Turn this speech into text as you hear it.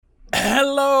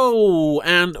Hello,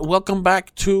 and welcome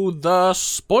back to the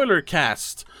Spoiler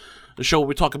Cast, the show where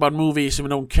we talk about movies and we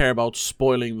don't care about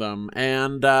spoiling them.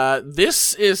 And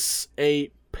this is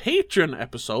a Patreon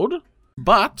episode,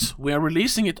 but we are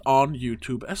releasing it on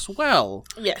YouTube as well.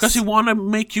 Yes. Because we want to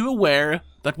make you aware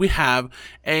that we have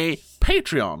a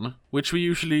Patreon, which we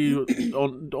usually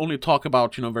only talk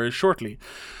about, very shortly.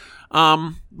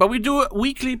 But we do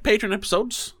weekly Patreon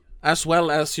episodes, as well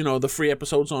as, the free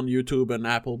episodes on YouTube and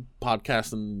Apple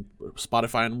Podcasts and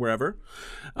Spotify and wherever.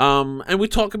 And we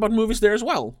talk about movies there as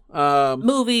well.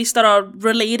 Movies that are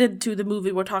related to the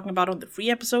movie we're talking about on the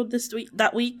free episode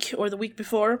that week, or the week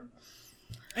before.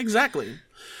 Exactly.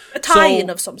 A tie-in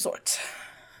of some sort.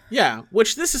 Yeah,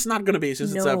 which this is not going to be,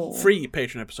 since it's No. a free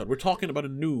Patreon episode. We're talking about a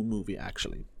new movie,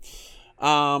 actually.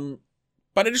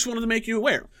 But I just wanted to make you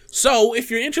aware. So,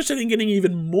 if you're interested in getting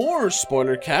even more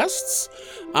spoiler casts,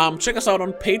 check us out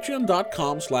on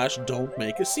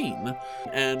patreon.com/don'tmakeascene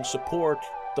and support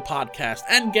the podcast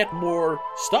and get more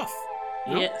stuff.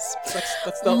 Yes.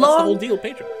 That's the whole deal,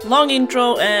 Patreon. Long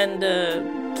intro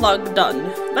and plug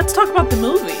done. Let's talk about the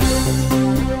movie.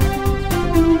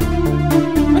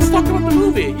 Let's talk about the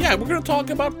movie. Yeah, we're going to talk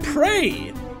about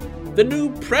Prey, the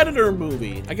new Predator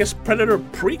movie. I guess Predator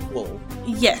prequel.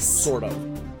 Yes. Sort of.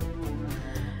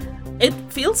 It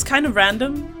feels kind of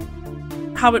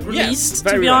random how it released, to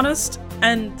very be random. honest.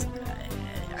 And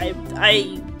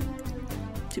I,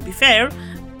 to be fair,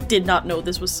 did not know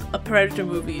this was a Predator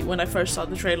movie when I first saw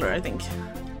the trailer, I think.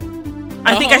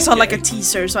 I think I saw like a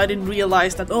teaser, so I didn't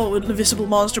realize that, an invisible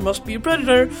monster must be a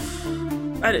Predator.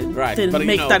 I didn't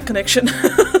make that connection.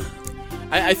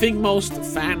 I think most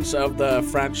fans of the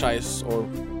franchise, or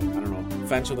I don't know,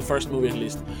 fans of the first movie at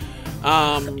least,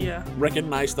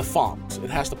 recognize the font. It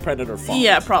has the Predator font.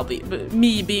 Yeah, probably. But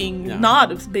me being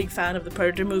not a big fan of the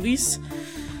Predator movies,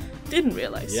 didn't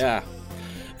realize. Yeah.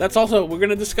 That's also, we're going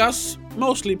to discuss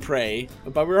mostly Prey,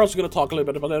 but we're also going to talk a little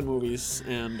bit about other movies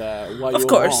and why you're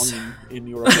wrong in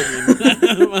your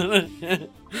opinion.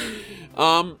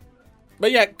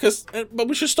 But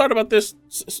we should start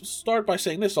by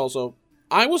saying this also.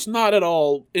 I was not at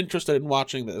all interested in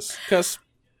watching this, because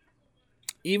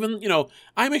even,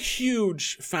 I'm a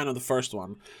huge fan of the first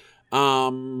one.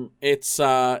 It's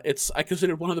I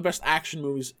consider it one of the best action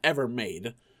movies ever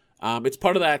made. It's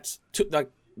part of that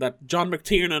John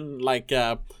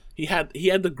McTiernan, he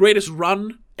had the greatest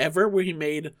run ever, where he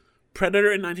made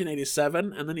Predator in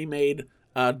 1987, and then he made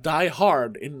Die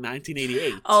Hard in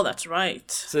 1988. Oh, that's right.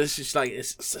 So it's just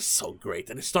it's just so great,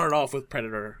 and it started off with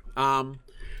Predator.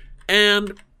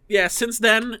 And yeah, since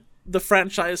then the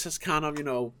franchise has kind of,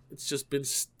 it's just been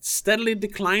steadily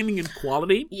declining in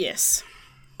quality. Yes.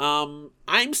 I'm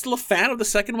still a fan of the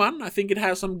second one. I think it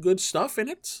has some good stuff in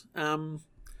it.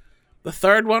 The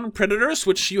third one, Predators,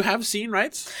 which you have seen,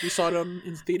 right? You saw it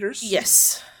in theaters?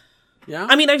 Yes. Yeah?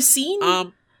 I mean, I've seen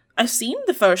the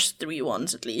first 3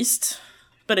 ones at least,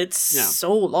 but it's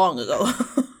so long ago.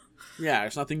 Yeah,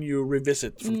 it's nothing you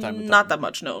revisit from time to time. Not that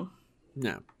much, no.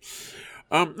 No.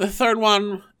 The third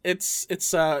one, it's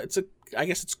I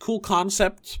guess it's a cool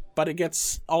concept, but it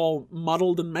gets all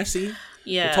muddled and messy.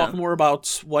 Yeah. We'll talk more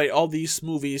about why all these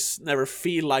movies never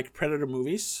feel like Predator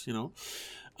movies,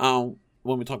 when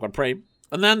we talk about Prey.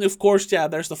 And then, of course,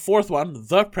 there's the fourth one,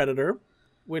 The Predator,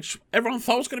 which everyone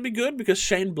thought was going to be good because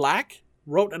Shane Black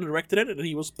wrote and directed it, and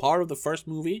he was part of the first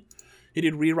movie. He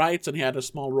did rewrites, and he had a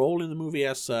small role in the movie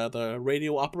as the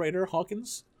radio operator,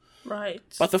 Hawkins. Right.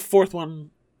 But the fourth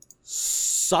one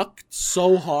sucked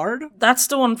so hard. That's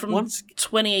the one from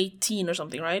 2018 or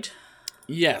something, right?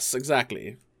 Yes,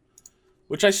 exactly.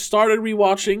 Which I started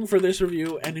rewatching for this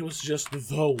review, and it was just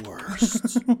the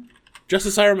worst. Just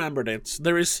as I remembered it.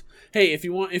 There is, hey, if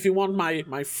you want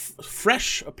my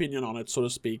fresh opinion on it, so to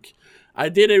speak, I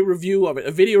did a review of it,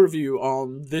 a video review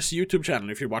on this YouTube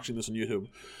channel. If you're watching this on YouTube,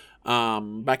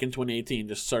 back in 2018,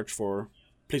 just search for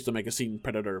 "Please Don't Make a Scene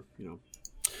Predator."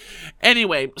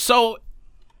 Anyway, so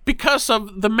because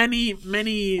of the many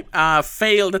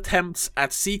failed attempts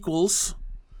at sequels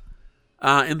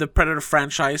in the Predator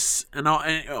franchise, and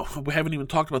we haven't even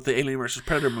talked about the Alien vs.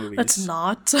 Predator movies. Let's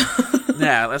not.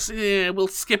 We'll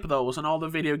skip those and all the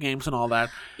video games and all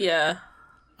that. Yeah.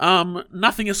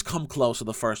 Nothing has come close to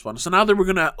the first one. So now that we're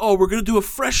gonna do a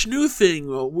fresh new thing.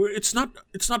 It's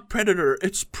not Predator,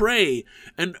 it's Prey,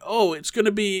 and it's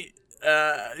gonna be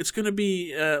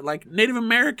like Native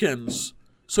Americans.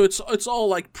 So it's all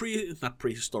like not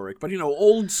prehistoric, but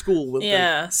old school with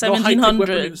 1700s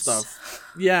weaponry and stuff.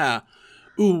 Yeah.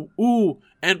 Ooh,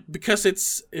 and because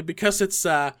it's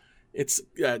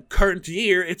current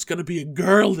year, it's gonna be a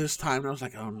girl this time. And I was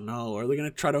like, oh no, are they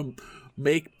gonna try to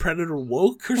make Predator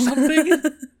woke or something?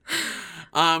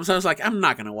 So I was like, I'm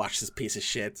not gonna watch this piece of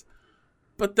shit.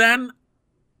 But then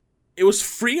it was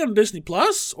free on Disney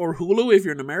Plus or Hulu if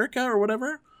you're in America or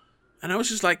whatever. And I was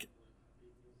just like,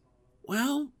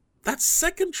 well, that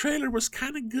second trailer was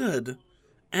kind of good.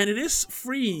 And it is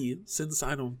free since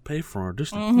I don't pay for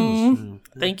Disney Plus.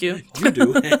 Thank you. You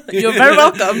do. You're very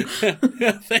welcome.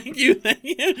 Thank you.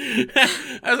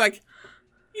 I was like,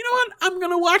 you know what? I'm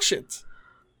going to watch it.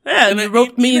 Yeah, and you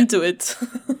roped me into it.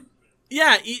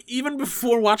 Yeah, even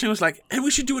before watching, I was like, hey,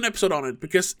 we should do an episode on it.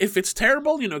 Because if it's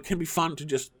terrible, it can be fun to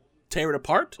just tear it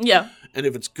apart. Yeah. And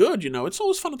if it's good, it's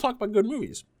always fun to talk about good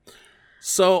movies.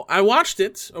 So I watched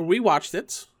it, or rewatched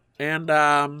it, and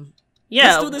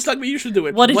let's do this like we usually do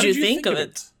it. What did you think of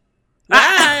it?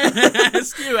 I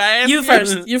asked you. You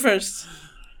first. You first.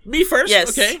 Me first?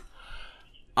 Yes. Okay.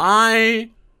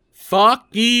 I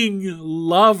fucking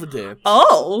loved it.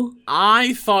 Oh.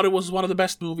 I thought it was one of the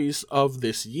best movies of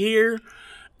this year.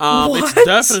 What? It's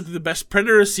definitely the best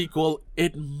Predator sequel.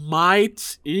 It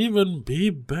might even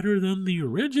be better than the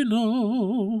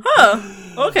original. Huh.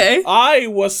 Okay. I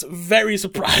was very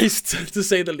surprised, to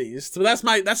say the least. So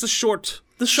that's a short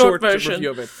version review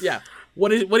of it. Yeah.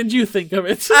 What did you think of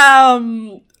it?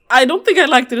 I don't think I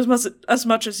liked it as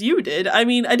much as you did. I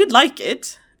mean, I did like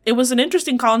it. It was an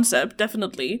interesting concept,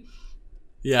 definitely.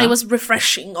 Yeah. It was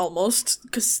refreshing almost,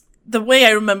 because the way I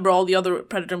remember all the other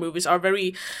Predator movies are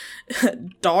very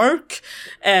dark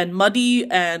and muddy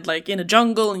and like in a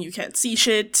jungle and you can't see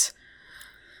shit.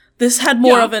 This had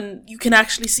more of you can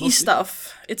actually see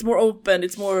stuff. It's more open.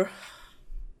 It's more.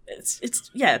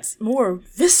 It's more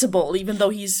visible, even though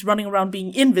he's running around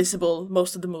being invisible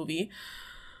most of the movie.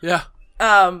 Yeah.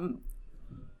 And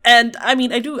I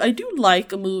mean, I do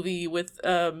like a movie with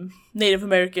Native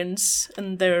Americans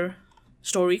and their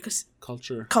story, because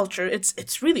culture.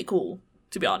 It's really cool,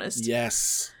 to be honest.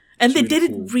 Yes. And they did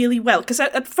it really well, because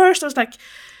at first I was like,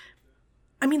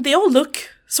 I mean, they all look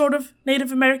sort of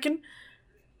Native American,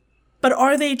 but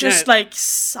are they just like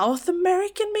South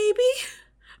American maybe?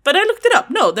 But I looked it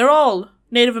up. No, they're all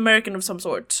Native American of some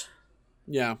sort.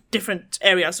 Yeah. Different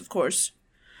areas, of course.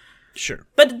 Sure.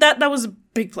 But that was a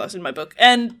big plus in my book.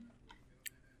 And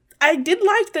I did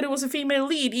like that it was a female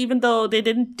lead, even though they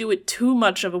didn't do it too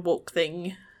much of a woke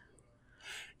thing.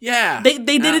 Yeah. They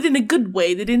did it in a good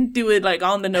way. They didn't do it like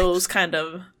on the nose kind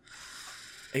of.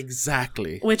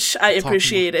 Exactly. Which I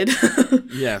appreciated.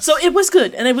 Yes. So it was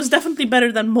good, and it was definitely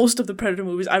better than most of the Predator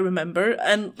movies I remember.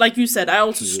 And like you said, I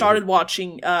also started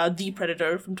watching The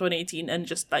Predator from 2018 and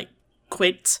just like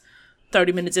quit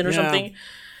 30 minutes in or something.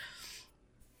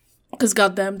 Because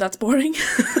goddamn, that's boring.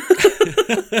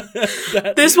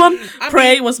 This one,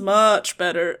 Prey, was much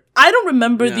better. I don't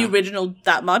remember the original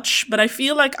that much, but I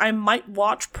feel like I might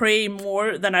watch Prey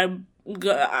more than I'm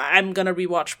gonna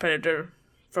rewatch Predator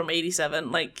from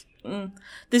 87. Like,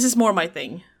 this is more my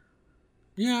thing.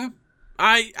 Yeah.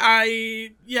 I'll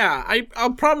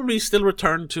probably still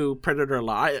return to Predator a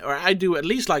lot. I do at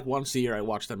least like once a year. I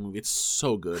watch that movie. It's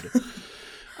so good.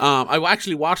 I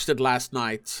actually watched it last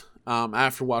night.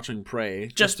 After watching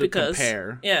Prey, just to because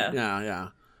compare. Yeah.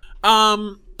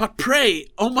 But Prey,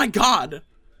 oh my god,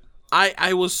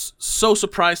 I was so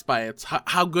surprised by it,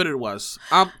 how good it was.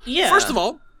 First of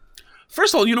all,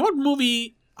 you know what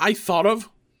movie I thought of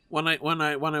when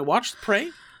I watched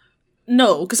Prey?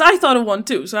 No, because I thought of one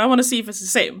too, so I want to see if it's the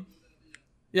same.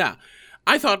 Yeah,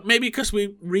 I thought maybe because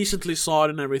we recently saw it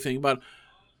and everything, but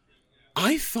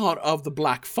I thought of The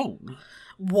Black Phone.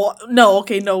 What? No,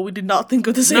 okay, no, we did not think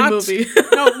of the same movie.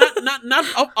 not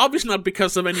obviously not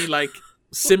because of any like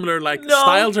similar like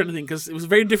styles or anything, because it was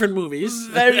very different movies.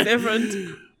 Very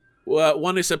different.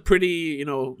 One is a pretty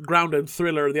grounded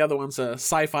thriller. The other one's a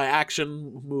sci-fi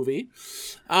action movie.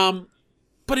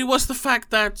 But it was the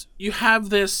fact that you have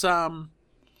this. I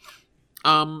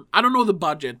don't know the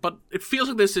budget, but it feels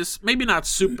like this is maybe not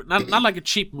not like a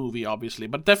cheap movie, obviously,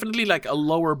 but definitely like a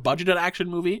lower budgeted action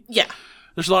movie. Yeah.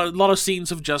 There's a lot of scenes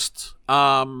of just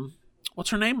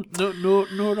what's her name?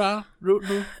 Nora. What's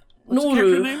the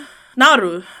character name?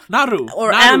 Naru. Or Naru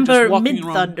Amber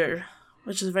Midthunder,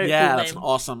 which is a very cool name. Yeah, that's an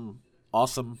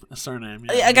awesome surname.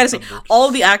 Yeah, I gotta say,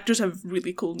 all the actors have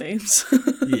really cool names.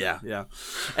 yeah.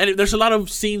 And there's a lot of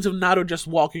scenes of Naru just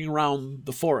walking around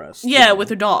the forest. Yeah, with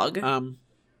her dog.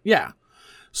 Yeah.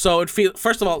 So it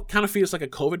first of all, kind of feels like a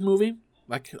COVID movie.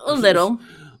 Like a little.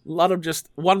 A lot of just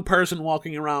one person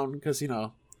walking around because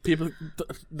people,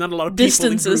 not a lot of people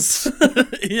distances. In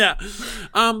groups. Yeah.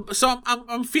 So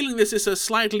I'm feeling this is a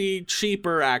slightly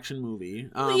cheaper action movie.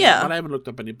 But I haven't looked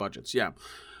up any budgets. Yeah.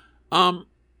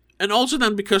 And also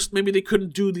then because maybe they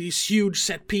couldn't do these huge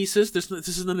set pieces. This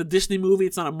isn't a Disney movie.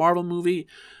 It's not a Marvel movie.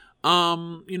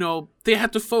 they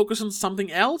had to focus on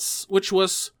something else, which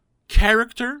was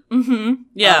character,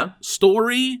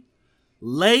 story,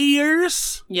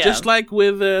 layers. Yeah. Just like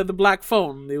with the Black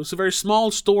Phone, it was a very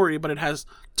small story, but it has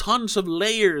tons of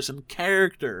layers and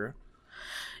character.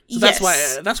 So that's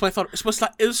why I thought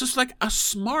it was just like a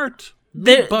smart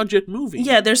budget movie.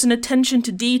 Yeah, there's an attention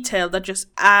to detail that just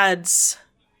adds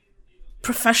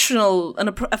a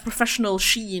professional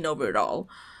sheen over it all.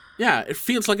 Yeah, it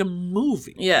feels like a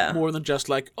movie. Yeah. More than just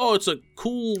like, oh, it's a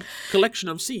cool collection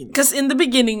of scenes. Because in the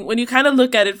beginning, when you kind of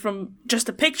look at it from just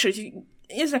the pictures,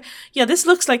 it's like, yeah, this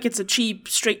looks like it's a cheap,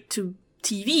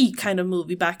 straight-to-TV kind of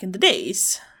movie back in the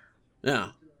days.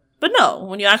 Yeah. But no,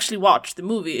 when you actually watch the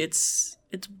movie, it's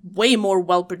way more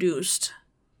well-produced.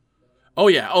 Oh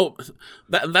yeah. Oh,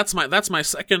 that's my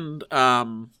second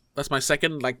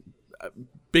like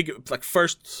big like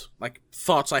first like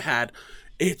thoughts I had.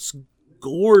 It's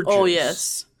gorgeous. Oh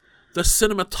yes. The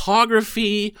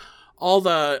cinematography, all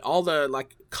the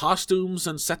like costumes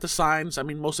and set designs. I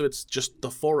mean, most of it's just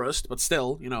the forest, but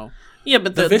still, Yeah,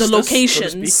 but the vistas,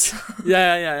 locations. So to speak.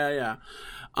 Yeah.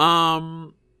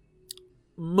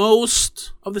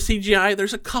 Most of the CGI,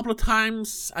 there's a couple of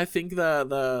times I think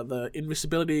the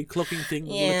invisibility cloaking thing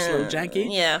looks a little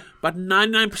janky. Yeah. But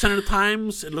 99% of the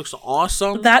times it looks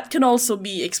awesome. That can also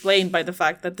be explained by the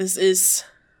fact that this is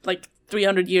like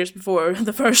 300 years before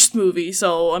the first movie.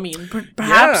 So, I mean,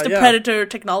 perhaps the Predator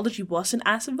technology wasn't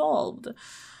as evolved.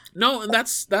 No, and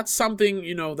that's something,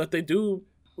 that they do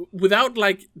without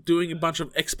like doing a bunch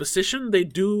of exposition. They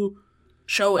do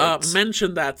show it.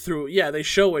 Mention that through they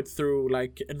show it through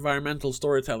like environmental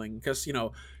storytelling, because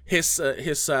his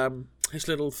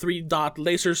little 3-dot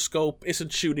laser scope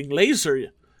isn't shooting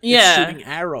laser, it's shooting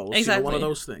arrows. Exactly. One of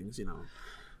those things.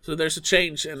 So there's a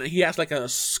change, and he has like a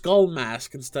skull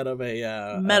mask instead of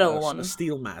a metal one, a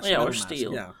steel mask. Yeah, metal or mask.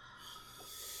 steel. Yeah.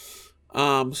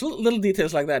 So little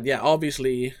details like that. Yeah,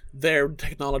 obviously their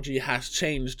technology has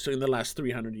changed in the last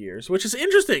 300 years, which is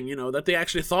interesting. That they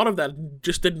actually thought of that,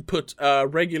 just didn't put a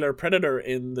regular Predator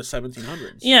in the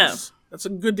 1700s. Yeah, that's a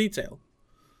good detail.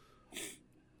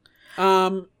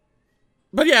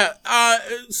 But yeah,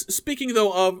 speaking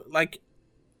though of like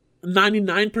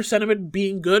 99% of it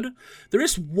being good, there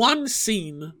is one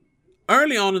scene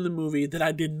early on in the movie that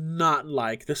I did not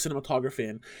like the cinematography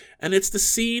in, and it's the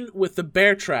scene with the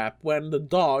bear trap when the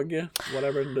dog,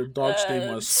 whatever the dog's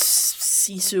name was,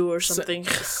 Sisu or something.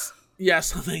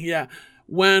 Something. Yeah,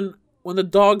 when the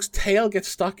dog's tail gets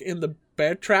stuck in the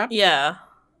bear trap. Yeah,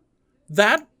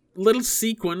 that little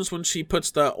sequence when she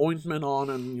puts the ointment on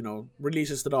and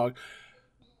releases the dog.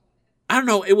 I don't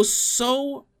know. It was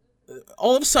so.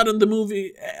 All of a sudden, the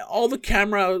movie, all the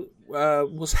camera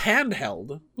was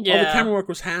handheld. Yeah. All the camera work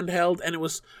was handheld, and it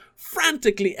was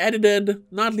frantically edited,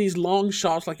 not these long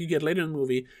shots like you get later in the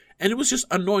movie, and it was just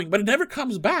annoying, but it never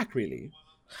comes back, really.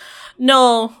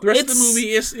 No. The rest of the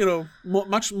movie is,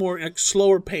 much more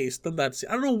slower paced than that scene.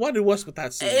 I don't know what it was with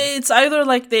that scene. It's either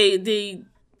like it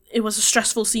was a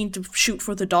stressful scene to shoot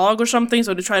for the dog or something,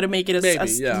 so they try to make it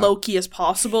as low-key as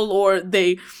possible, or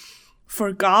they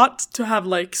forgot to have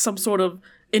like some sort of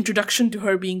introduction to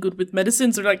her being good with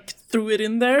medicines, or like threw it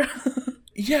in there.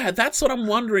 Yeah, that's what I'm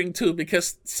wondering too,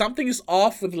 because something is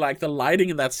off with like the lighting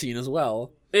in that scene as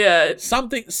well. Yeah,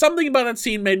 something about that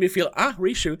scene made me feel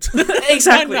reshoot.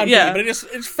 Exactly. Yeah, but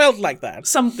it felt like that.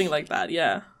 Something like that.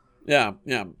 Yeah. Yeah.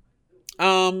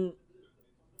 So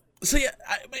yeah,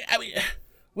 I mean,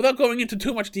 without going into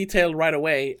too much detail right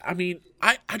away, I mean,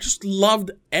 I just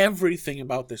loved everything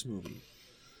about this movie.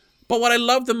 But what I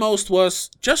loved the most was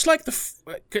just like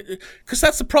because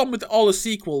that's the problem with all the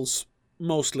sequels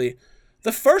mostly.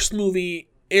 The first movie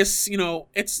is,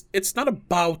 it's not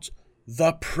about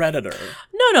the Predator.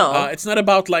 No. It's not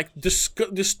about like just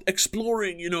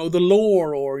exploring, the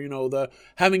lore, or the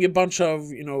having a bunch of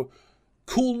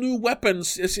cool new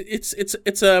weapons. It's what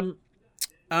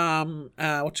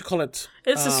you call it?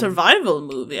 It's a survival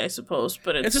movie, I suppose.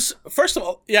 But it's first of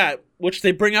all, yeah, which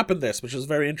they bring up in this, which is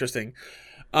very interesting.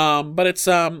 But it's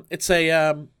a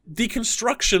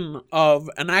deconstruction of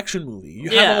an action movie. You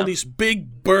have all these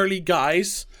big burly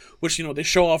guys, which they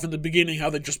show off in the beginning how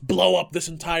they just blow up this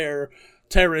entire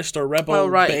terrorist or rebel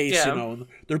base. Yeah.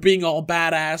 They're being all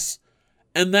badass,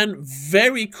 and then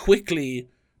very quickly,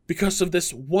 because of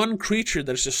this one creature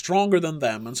that's just stronger than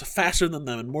them and faster than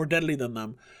them and more deadly than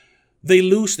them, they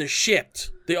lose their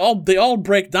shit. They all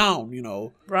break down,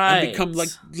 and become like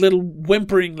little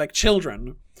whimpering like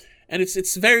children. And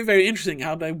it's very, very interesting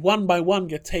how they one by one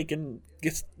gets taken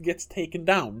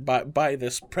down by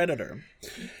this Predator.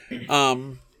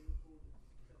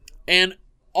 And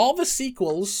all the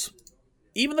sequels,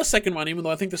 even the second one, even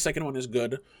though I think the second one is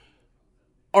good,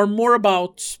 are more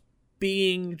about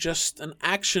being just an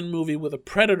action movie with a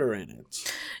predator in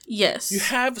it. Yes. You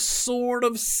have sort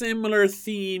of similar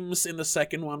themes in the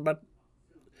second one, but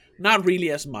not really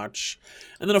as much.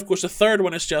 And then, of course, the third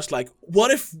one is just like,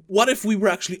 what if we were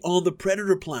actually on the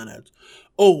predator planet?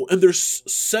 Oh, and there's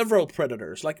several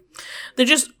predators. Like, they're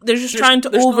just trying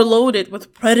to overload it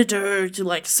with predator to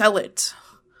like sell it.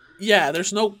 Yeah,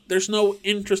 there's no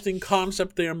interesting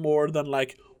concept there more than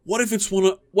like, what if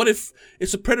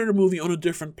it's a predator movie on a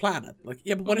different planet? Like,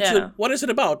 yeah, but what is it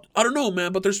about? I don't know,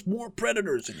 man, but there's more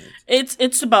predators in it.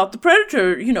 It's about the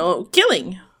predator,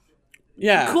 killing.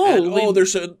 Yeah, cool. And,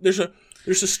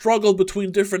 there's a struggle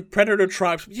between different predator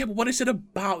tribes. Yeah, but what is it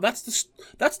about? That's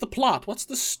the plot. What's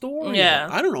the story? Yeah,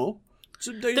 I don't know.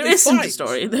 So there isn't a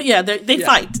story. Yeah, they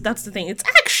fight. That's the thing. It's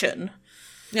action.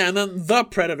 Yeah, and then the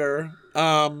predator.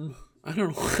 I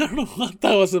don't know what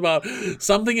that was about.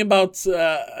 Something about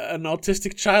an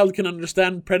autistic child can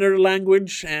understand predator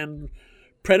language, and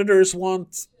predators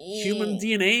want human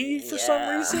DNA for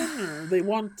some reason, or they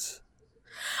want.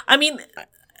 I mean,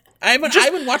 I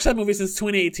haven't watched that movie since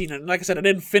 2018, and like I said, I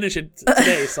didn't finish it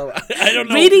today, so I don't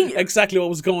know exactly what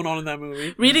was going on in that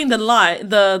movie. Reading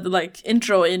the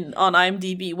intro on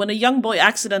IMDb, when a young boy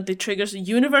accidentally triggers the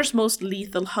universe's most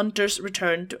lethal hunters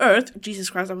return to Earth.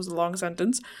 Jesus Christ, that was a long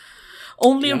sentence.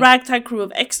 Only a ragtag crew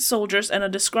of ex-soldiers and a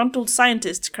disgruntled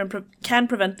scientist can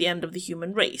prevent the end of the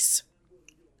human race.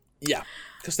 Yeah,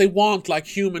 because they want, like,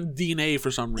 human DNA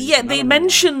for some reason. Yeah, they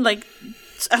mention, like,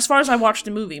 as far as I watched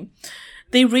the movie,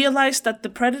 they realize that the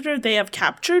predator they have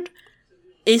captured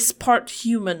is part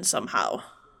human somehow.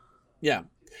 Yeah.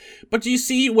 But you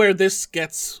see where this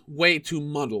gets way too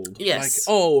muddled. Yes.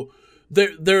 Like,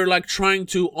 they're like trying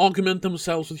to augment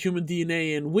themselves with human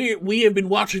DNA, and we have been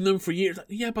watching them for years.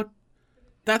 Yeah, but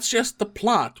that's just the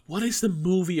plot. What is the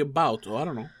movie about? Oh, I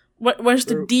don't know. Where's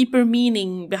the deeper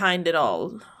meaning behind it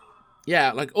all?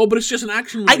 Yeah, like, but it's just an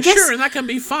action movie. Sure, and that can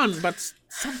be fun, but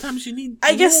sometimes you need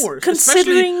I guess more.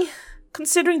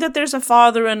 Considering that there's a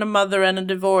father and a mother and a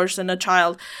divorce and a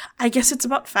child, I guess it's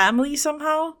about family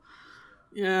somehow.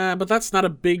 Yeah, but that's not a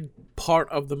big part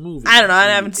of the movie. I don't know. I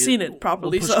haven't seen it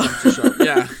properly, so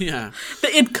yeah.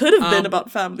 But it could have been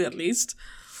about family at least.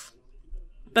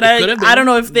 But I don't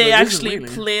know if they actually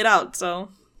play it out. So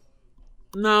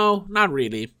no, not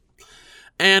really.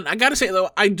 And I gotta say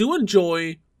though, I do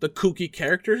enjoy the kooky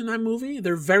characters in that movie.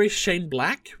 They're very Shane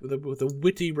Black with the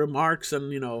witty remarks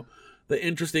and the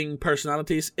interesting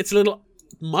personalities. It's a little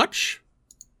much,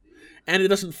 and it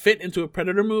doesn't fit into a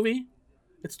Predator movie.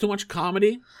 It's too much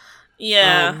comedy.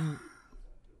 Yeah.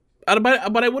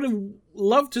 But I would have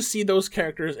loved to see those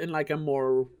characters in like a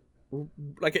more,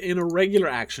 like in a regular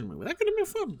action movie. That could have been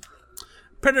fun.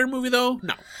 Predator movie though,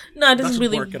 no. No, it doesn't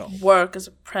really work as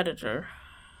a Predator.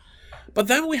 But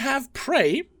then we have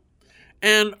Prey,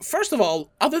 and first of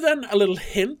all, other than a little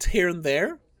hint here and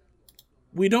there,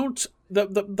 we don't.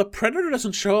 The Predator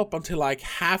doesn't show up until like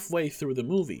halfway through the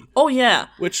movie. Oh yeah.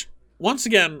 Which once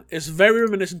again is very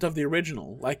reminiscent of the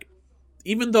original. Like,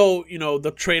 even though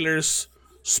the trailers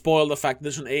spoil the fact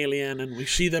there's an alien and we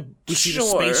see the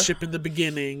spaceship in the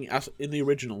beginning as in the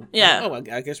original. Yeah. Like,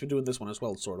 I guess we're doing this one as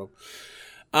well, sort of.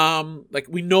 Like,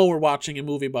 we know we're watching a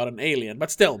movie about an alien,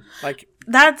 but still, like,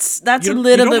 that's a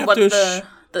little bit what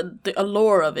the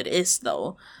allure of it is,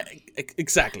 though.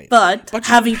 Exactly. But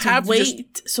having to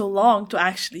wait so long to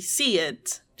actually see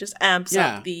it just amps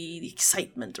up the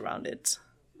excitement around it.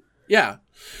 Yeah,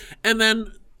 and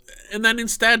then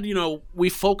instead, we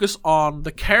focus on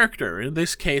the character. In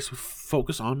this case, we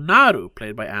focus on Naru,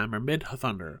 played by Amber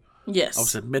Midthunder. Yes. I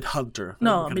said Midhunter.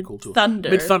 No, Midthunder.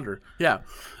 Midthunder. Yeah.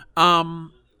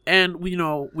 And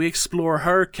we explore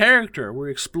her character.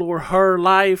 We explore her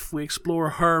life. We explore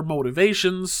her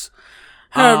motivations.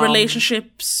 Her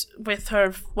relationships with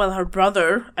her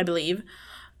brother, I believe.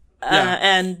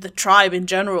 And the tribe in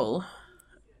general.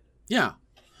 Yeah.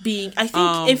 I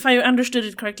think, if I understood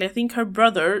it correctly, I think her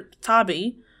brother,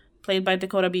 Tabi, played by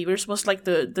Dakota Beavers, was like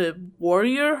the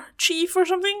warrior chief or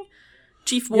something?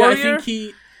 Chief warrior? Yeah, I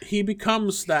think he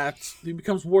becomes that. He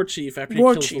becomes war chief after he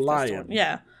kills the lion.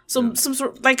 Yeah. Some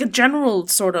sort, like a general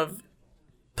sort of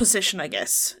position, I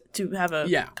guess, to have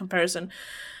a comparison.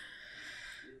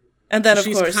 And then, of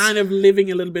course, she's kind of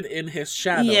living a little bit in his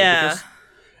shadow. Yeah.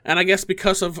 And I guess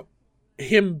because of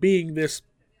him being this,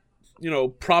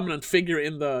 prominent figure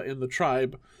in the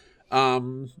tribe,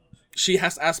 she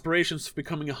has aspirations of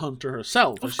becoming a hunter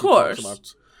herself. Of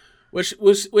course.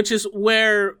 Which is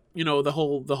where the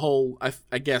whole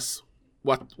I guess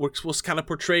what was kind of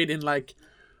portrayed in like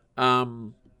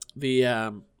the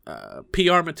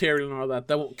PR material and all that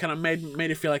kind of made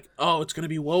it feel like, oh, it's gonna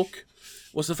be woke.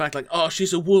 was the fact like, oh,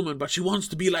 she's a woman, but she wants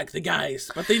to be like the guys.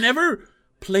 But they never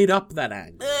played up that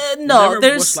angle. No,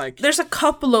 there's a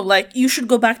couple of like, you should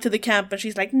go back to the camp, and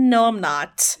she's like, no, I'm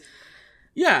not.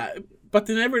 Yeah, but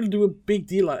they never do a big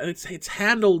deal on it. And it's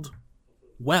handled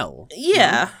well.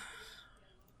 Yeah.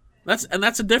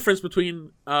 That's a difference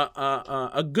between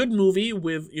a good movie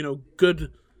with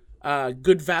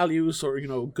good values or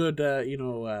good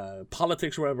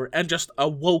politics or whatever, and just a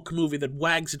woke movie that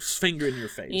wags its finger in your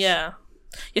face. Yeah,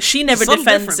 she never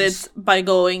defends it by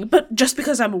going, but just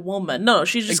because I'm a woman. No,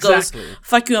 she just goes,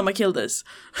 fuck you, I'm gonna kill this.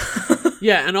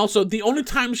 Yeah, and also the only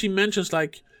time she mentions,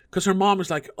 like, because her mom is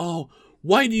like, oh,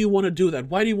 why do you want to do that?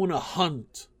 Why do you want to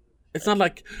hunt? It's not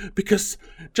like,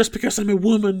 just because I'm a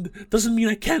woman doesn't mean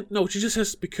I can't. No, she just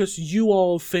says, because you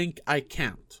all think I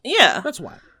can't. Yeah. That's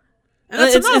why. And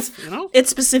that's enough, It's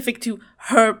specific to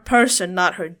her person,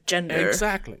 not her gender.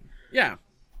 Exactly. Yeah.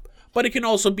 But it can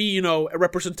also be, a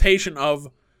representation of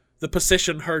the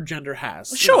position her gender has.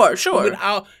 Sure.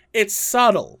 It's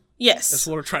subtle. Yes. That's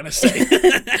what we're trying to say.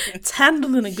 It's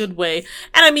handled in a good way.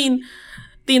 And I mean,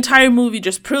 the entire movie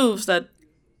just proves that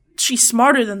she's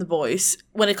smarter than the boys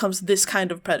when it comes to this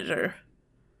kind of predator.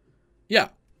 Yeah.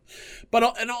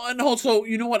 But and also,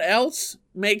 you know what else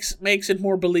makes it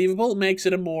more believable, makes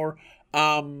it a more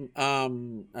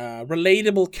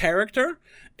relatable character,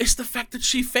 is the fact that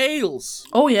she fails.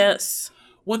 Oh yes.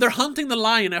 When they're hunting the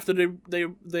lion, after they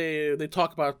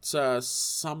talk about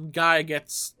some guy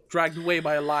gets dragged away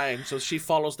by a lion, so she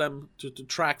follows them to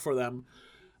track for them.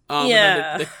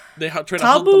 Yeah. And then they try to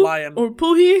hunt the lion. Or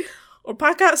Puhi or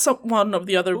Paka, one of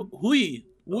the other. Hui,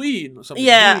 something.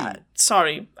 Yeah. Hui.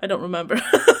 Sorry, I don't remember.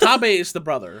 Tabe is the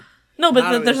brother. No,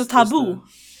 but there's a taboo.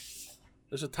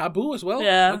 There's a taboo as well?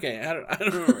 Yeah. Okay, I don't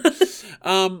remember.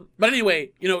 But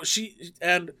anyway, she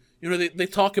and they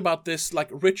talk about this like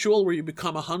ritual where you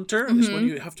become a hunter. Mm-hmm. Is when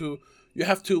you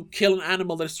have to kill an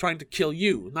animal that is trying to kill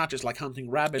you, not just like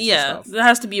hunting rabbits and stuff. Yeah, there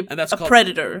has to be a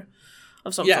predator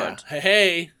of some sort. It's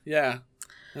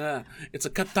a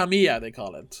katamiya, they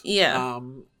call it. Yeah.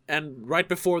 And right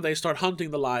before they start hunting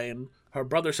the lion, her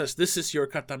brother says, this is your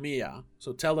katamiya.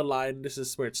 So tell the lion this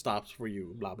is where it stops for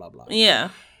you, blah, blah, blah. Yeah.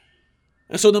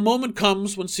 And so the moment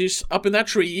comes when she's up in that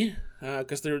tree,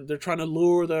 because they're trying to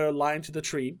lure the lion to the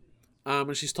tree,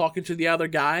 and she's talking to the other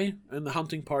guy in the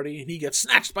hunting party, and he gets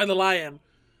snatched by the lion.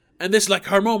 And this is like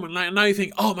her moment. Now you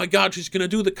think, oh my god, she's going to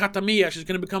do the katamiya, she's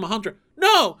going to become a hunter.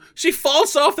 No! She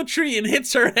falls off the tree and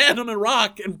hits her head on a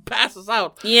rock and passes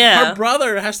out. Yeah. Her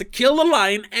brother has to kill the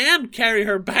lion and carry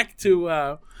her back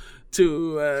to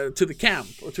the camp,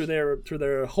 or to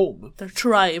their home. Their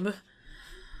tribe.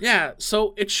 Yeah,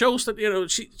 so it shows that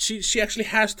she actually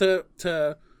has to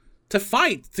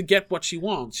fight to get what she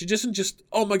wants. She doesn't just,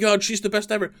 oh my god, she's the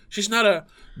best ever. She's not a,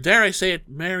 dare I say it,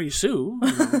 Mary Sue.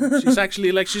 She's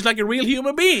actually she's like a real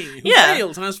human being who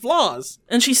fails and has flaws.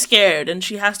 And she's scared, and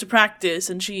she has to practice,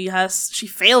 and she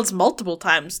fails multiple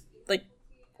times. Like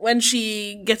when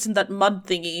she gets in that mud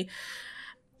thingy.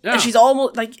 Yeah. And she's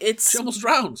almost she almost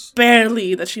drowns.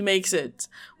 Barely that she makes it.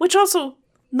 Which also,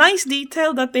 nice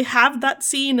detail that they have that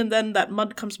scene and then that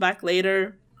mud comes back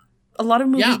later. A lot of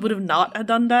movies would have not have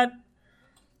done that.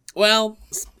 Well,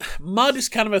 mud is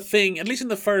kind of a thing, at least in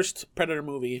the first Predator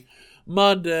movie.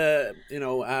 Mud,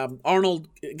 Arnold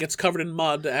gets covered in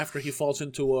mud after he falls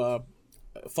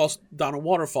down a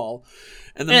waterfall.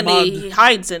 And mud, he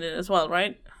hides in it as well,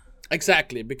 right?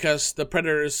 Exactly, because the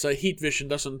Predator's heat vision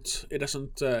doesn't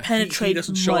penetrate. He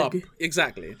doesn't show up.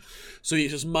 Exactly. So he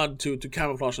uses mud to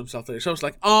camouflage himself later. So it's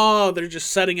like, oh, they're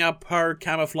just setting up her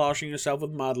camouflaging herself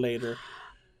with mud later.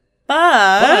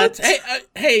 But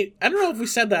hey, I don't know if we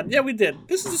said that. Yeah, we did.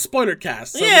 This is a spoiler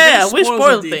cast. So we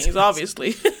spoiled things,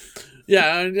 obviously.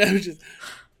 Yeah,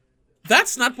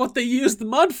 that's not what they used the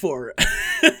mud for.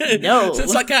 No, so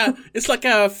it's like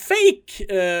a fake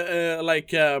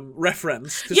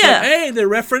reference. Yeah, hey, they're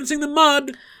referencing the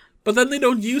mud, but then they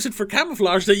don't use it for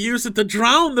camouflage. They use it to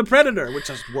drown the predator, which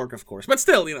doesn't work, of course. But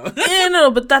still, Yeah,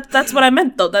 no, but that's what I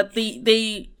meant though. That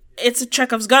it's a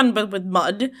Chekhov's gun, but with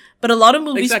mud. But a lot of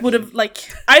movies would have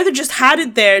either just had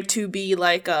it there to be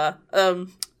like a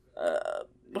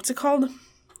what's it called,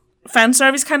 fan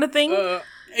service kind of thing.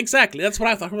 Exactly, that's what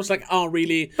I thought. It was like, oh,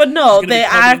 really? But no, they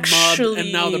actually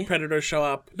and now the predators show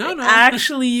up. No,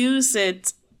 actually use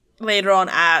it later on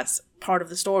as part of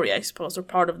the story, I suppose, or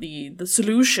part of the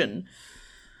solution.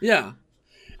 Yeah.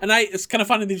 And it's kind of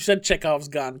funny that you said Chekhov's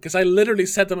gun, because I literally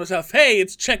said to myself, hey,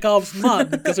 it's Chekhov's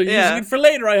mud, because we're using it for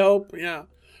later, I hope. Yeah.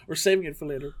 We're saving it for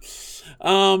later.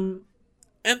 And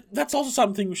that's also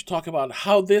something we should talk about,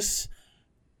 how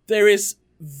there is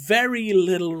very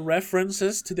little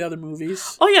references to the other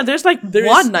movies. Oh yeah, there's like There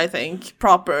one, is- I think,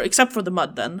 proper, except for the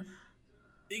mud then.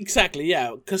 Exactly,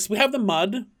 yeah, because we have the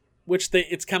mud, which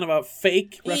it's kind of a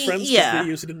fake reference. 'Cause yeah. they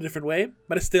use it in a different way,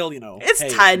 but it's still, It's hey,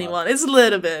 tiny mud. one. It's a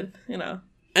little bit,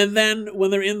 And then when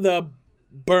they're in the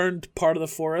burned part of the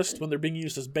forest, when they're being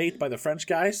used as bait by the French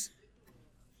guys,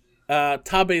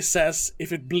 Tabe says,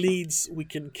 "If it bleeds, we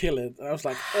can kill it." And I was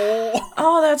like, "Oh."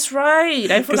 Oh, that's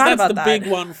right. I Because forgot that's about the that. big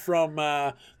one from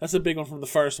that's the big one from the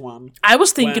first one. I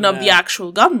was thinking when, of the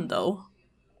actual gun, though.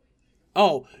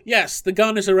 Oh yes, the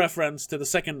gun is a reference to the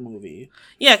second movie.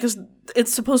 Yeah, because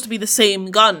it's supposed to be the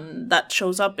same gun that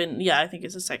shows up in. Yeah, I think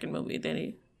it's the second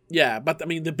movie. Yeah, but I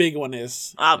mean the big one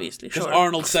is Obviously, because sure.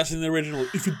 Arnold says in the original,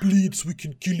 "If it bleeds, we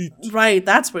can kill it." Right,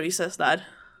 that's where he says that.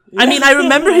 I mean, I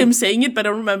remember him saying it, but I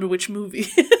don't remember which movie.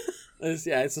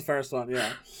 It's the first one.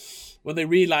 Yeah, when they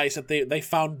realize that they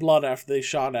found blood after they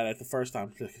shot at it the first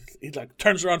time, he like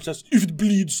turns around and says, "If it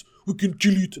bleeds, we can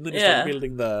kill it," and then he starts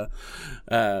building the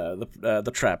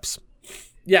traps.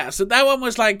 Yeah, so that one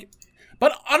was like,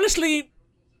 but honestly,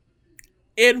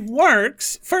 it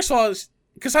works. First of all,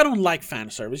 because I don't like fan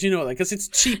service, because it's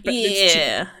cheap. It's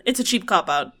cheap. It's a cheap cop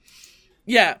out.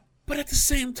 Yeah, but at the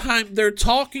same time, they're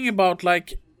talking about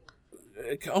like,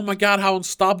 oh my god, how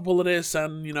unstoppable it is,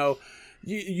 and you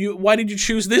why did you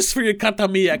choose this for your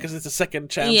Katamiya? Because it's a second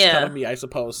chance Katamiya, I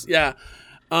suppose. Yeah,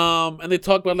 and they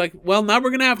talk about like, well, now we're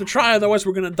gonna have to try, otherwise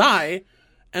we're gonna die.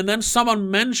 And then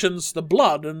someone mentions the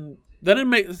blood, and then it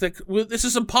makes like, well, this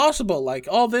is impossible. Like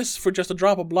all this for just a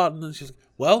drop of blood, and then she's like,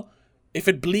 well, if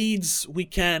it bleeds, we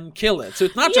can kill it. So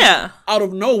it's not just out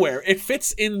of nowhere. It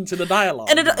fits into the dialogue.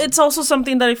 And it's also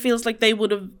something that it feels like they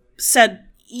would have said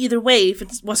either way if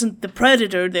it wasn't the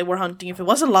predator they were hunting, if it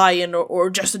was a lion or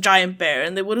just a giant bear,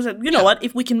 and they would have said, you know what,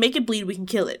 if we can make it bleed, we can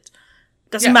kill it.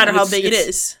 Doesn't matter how big it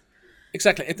is.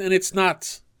 Exactly. And it's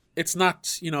not, it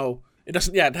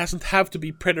doesn't have to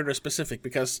be predator specific,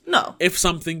 because if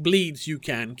something bleeds, you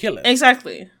can kill it.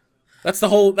 Exactly. That's the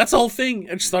whole thing.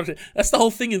 That's the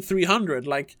whole thing in 300.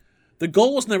 Like, the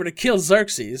goal was never to kill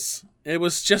Xerxes. It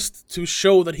was just to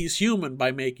show that he's human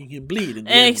by making him bleed. In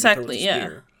the end, exactly,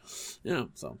 yeah. Yeah,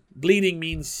 so bleeding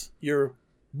means you're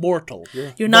mortal.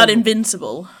 You're not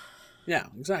invincible. Yeah,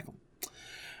 exactly.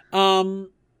 I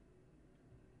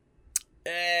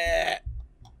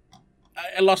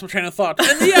lost my train of thought.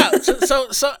 And yeah,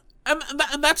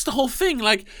 and that's the whole thing.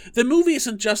 Like, the movie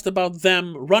isn't just about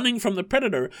them running from the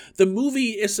predator. The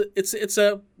movie it's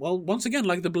a, well, once again,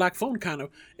 like the Black Phone kind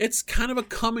of. It's kind of a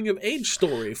coming of age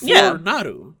story for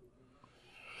Naru.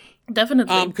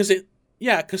 Definitely. Because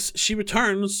she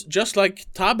returns, just like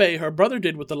Tabe, her brother,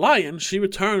 did with the lion. She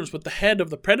returns with the head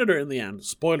of the predator in the end.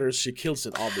 Spoilers, she kills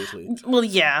it, obviously. Well,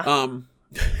 yeah. I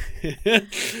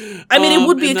I mean, it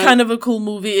would be kind of a cool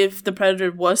movie if the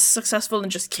predator was successful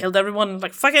and just killed everyone. And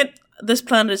like, fuck it, this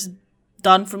planet is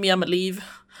done for me, I'm gonna leave.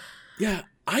 Yeah,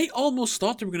 I almost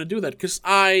thought they were gonna do that, because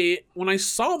when I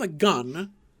saw the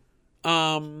gun,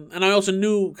 and I also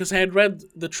knew, because I had read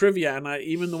the trivia, and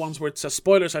even the ones where it says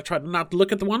spoilers, I tried not to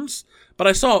look at the ones, but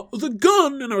I saw the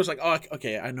gun, and I was like, oh,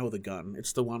 okay, I know the gun.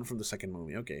 It's the one from the second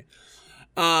movie, okay.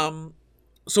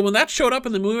 So when that showed up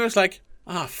in the movie, I was like,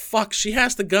 fuck, she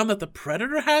has the gun that the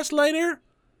Predator has later?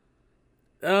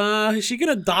 Is she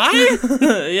gonna die?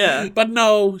 Yeah. But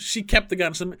no, she kept the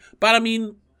gun. But I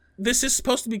mean, this is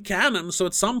supposed to be canon, so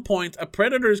at some point a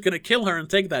predator is going to kill her and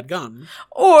take that gun.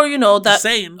 Or, that...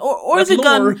 Insane. Or the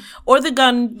gun... Or the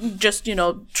gun just,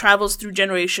 travels through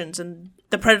generations and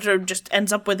the predator just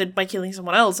ends up with it by killing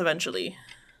someone else eventually.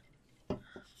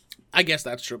 I guess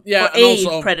that's true. Yeah, or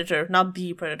also, predator, not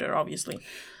the predator, obviously.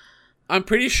 I'm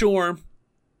pretty sure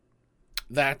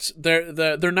that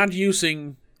they're not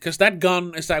using... Because that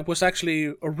gun was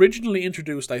actually originally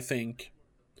introduced, I think...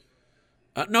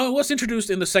 no, it was introduced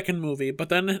in the second movie, but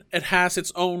then it has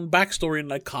its own backstory in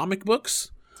like comic books,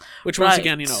 which once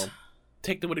again,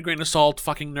 take them with a grain of salt,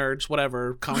 fucking nerds,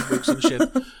 whatever, comic books and shit.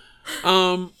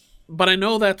 But I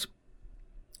know that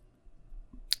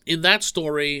in that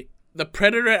story, the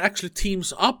Predator actually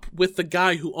teams up with the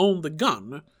guy who owned the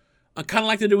gun, kind of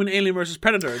like they do in Alien vs.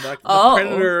 Predator. Like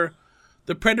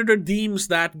the Predator deems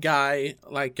that guy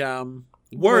like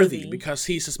worthy because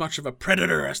he's as much of a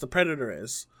predator as the Predator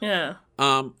is. Yeah.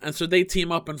 And so they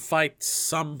team up and fight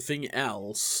something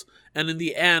else. And in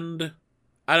the end,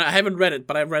 I haven't read it,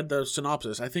 but I've read the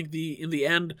synopsis. I think in the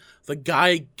end, the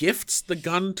guy gifts the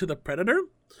gun to the Predator.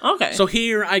 Okay. So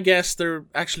here, I guess they're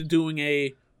actually doing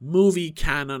a movie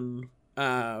canon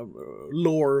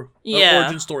lore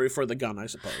origin story for the gun, I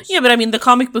suppose. Yeah, but I mean, the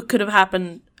comic book could have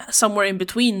happened somewhere in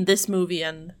between this movie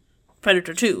and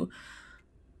Predator 2.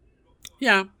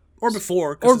 Yeah, Or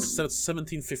before, because it says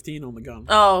 1715 on the gun.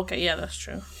 Oh, okay, yeah, that's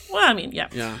true. Well, I mean, yeah.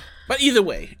 Yeah. But either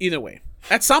way.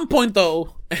 At some point,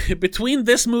 though, between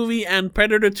this movie and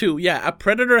Predator 2, yeah, a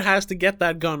Predator has to get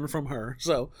that gun from her.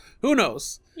 So, who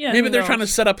knows? Yeah, Maybe they're trying to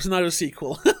set up another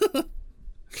sequel.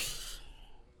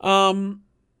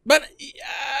 But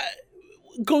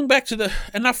going back to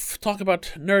enough talk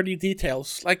about nerdy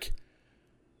details, like,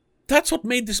 that's what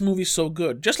made this movie so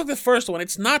good. Just like the first one,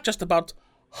 it's not just about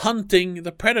hunting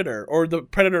the Predator or the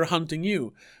Predator hunting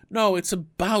you. No, it's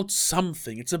about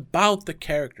something. It's about the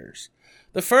characters.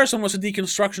 The first one was a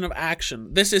deconstruction of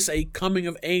action. This is a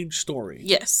coming-of-age story.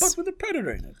 Yes. But with a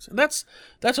Predator in it. And that's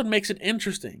what makes it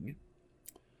interesting.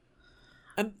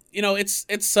 And,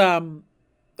 it's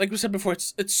like we said before,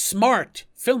 it's smart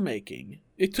filmmaking.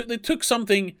 They took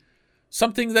something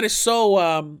that is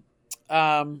so,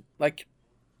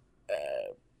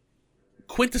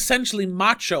 quintessentially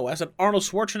macho as an Arnold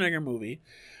Schwarzenegger movie,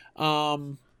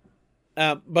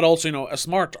 but also, a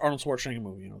smart Arnold Schwarzenegger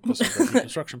movie, because of the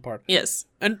deconstruction part. Yes.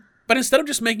 But instead of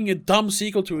just making a dumb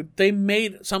sequel to it, they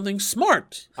made something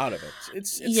smart out of it.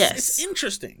 It's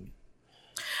interesting.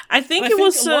 I think it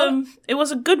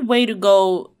was a good way to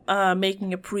go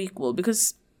making a prequel,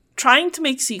 because trying to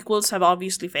make sequels have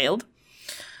obviously failed.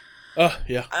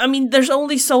 Yeah. I mean, there's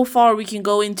only so far we can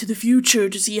go into the future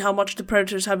to see how much the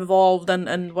Predators have evolved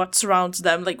and what surrounds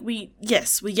them. Like, we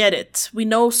get it. We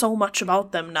know so much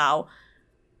about them now,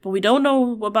 but we don't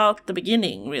know about the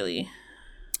beginning, really.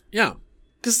 Yeah.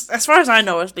 Because as far as I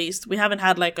know, at least, we haven't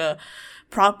had, like, a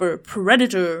proper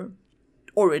Predator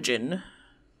origin,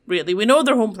 really. We know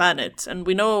their home planet, and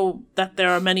we know that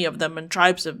there are many of them and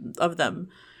tribes of them.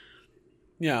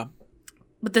 Yeah.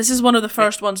 But this is one of the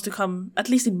first ones to come, at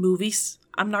least in movies.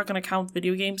 I'm not going to count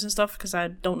video games and stuff, because I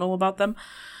don't know about them.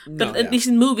 But at least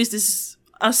in movies, this is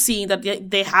us seeing that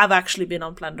they have actually been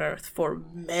on planet Earth for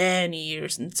many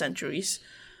years and centuries.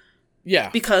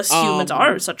 Yeah. Because humans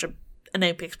are such an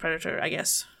apex predator, I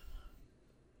guess.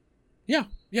 Yeah.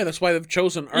 Yeah, that's why they've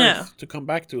chosen Earth to come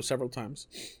back to several times.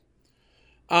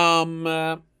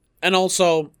 And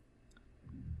also,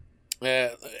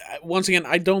 once again,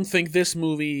 I don't think this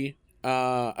movie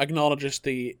acknowledges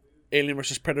the Alien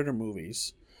vs. Predator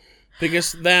movies,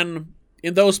 because then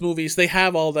in those movies they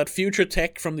have all that future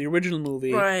tech from the original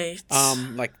movie, right?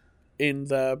 Like in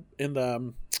the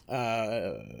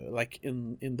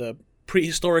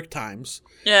prehistoric times,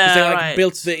 yeah, they right.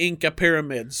 built the Inca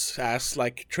pyramids as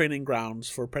like training grounds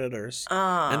for predators,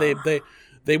 and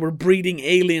they were breeding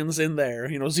aliens in there,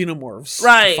 xenomorphs,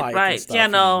 right? And stuff, yeah,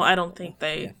 no, I don't think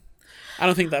they. Yeah. I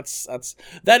don't think that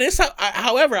is how.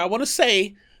 However, I want to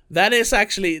say that is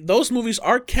actually, those movies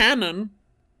are canon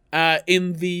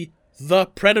in the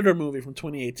Predator movie from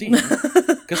 2018,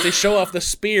 because they show off the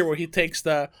spear where he takes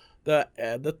the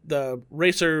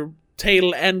razor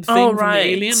tail end thing from the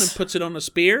alien and puts it on a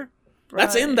spear. Right.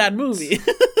 That's in that movie.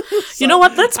 So, you know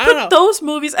what? Let's put those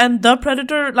movies and the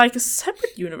Predator like a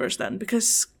separate universe then,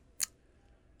 because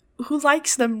who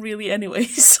likes them really,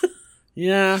 anyways?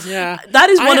 Yeah. That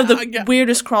is one of the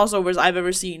weirdest crossovers I've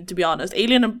ever seen, to be honest.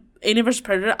 Alien vs.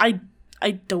 Predator, I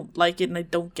don't like it, and I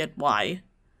don't get why.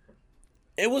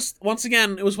 It was one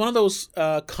of those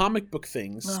comic book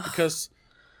things, because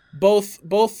both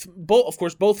of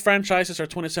course both franchises are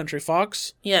 20th Century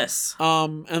Fox. Yes.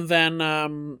 And then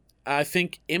I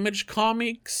think Image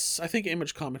Comics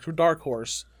or Dark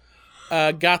Horse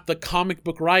got the comic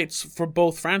book rights for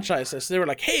both franchises. They were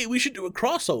like, hey, we should do a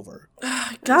crossover.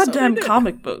 Goddamn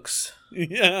comic books.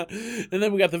 Yeah. And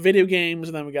then we got the video games,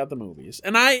 and then we got the movies.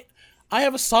 And I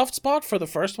have a soft spot for the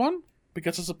first one,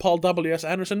 because it's a Paul W.S.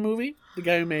 Anderson movie, the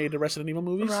guy who made the Resident Evil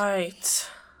movies. Right.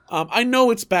 I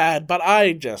know it's bad, but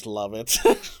I just love it.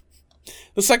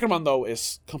 The second one, though,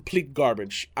 is complete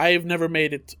garbage. I've never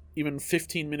made it even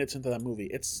 15 minutes into that movie.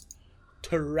 It's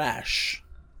trash.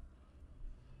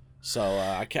 So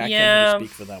I can't really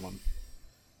speak for that one.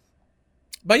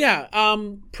 But yeah,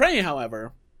 Prey,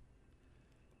 however.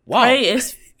 Wow. Prey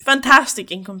is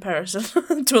fantastic in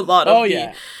comparison to a lot of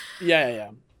yeah.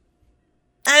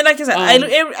 And like I said,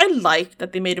 I like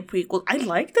that they made a prequel. I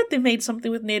like that they made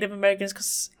something with Native Americans,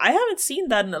 because I haven't seen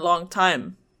that in a long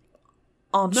time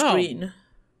on screen.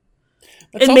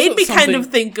 It made me kind of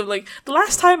think of, like, the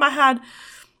last time I had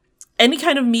any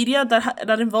kind of media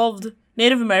that involved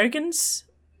Native Americans,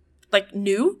 like,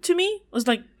 new to me, was,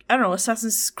 like, I don't know,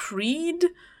 Assassin's Creed?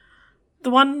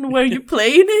 The one where you play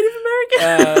Native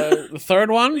American? The third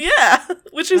one? Yeah,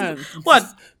 which is, what,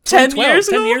 10 years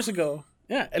ago? 10 years ago.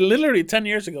 Yeah, literally 10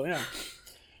 years ago, yeah.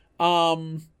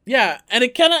 Yeah, and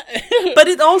it kind of... But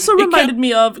it also reminded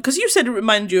me of... Because you said it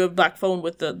reminded you of Black Phone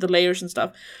with the layers and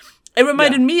stuff. It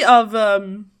reminded me of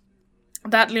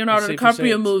That Leonardo See if you say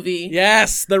DiCaprio it. movie.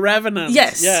 Yes, The Revenant.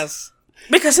 Yes. Yes.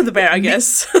 Because of the bear, I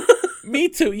guess. Me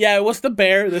too. Yeah, it was the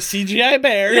bear, the CGI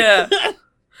bear. Yeah.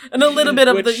 And a little bit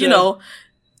of Which, the,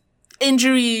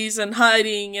 injuries and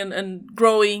hiding and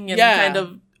growing and kind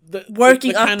of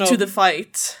working up to the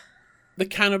fight. The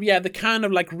kind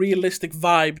of like realistic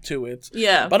vibe to it.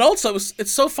 Yeah. But also,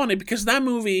 it's so funny because that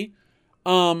movie,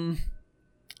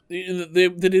 they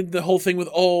did the whole thing with,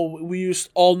 we used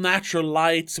all natural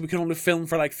lights. We can only film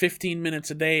for like 15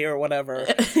 minutes a day or whatever.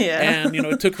 Yeah. And,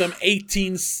 it took them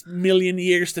 18 million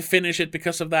years to finish it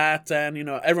because of that. And,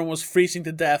 everyone was freezing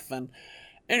to death. And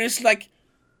it's like,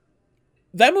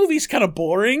 that movie's kind of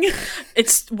boring.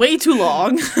 It's way too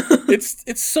long.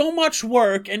 It's so much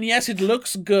work. And yes, it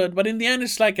looks good. But in the end,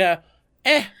 it's like a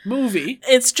movie.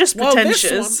 It's just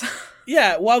pretentious.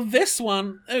 While this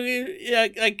one,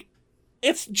 like,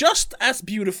 it's just as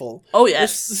beautiful. Oh,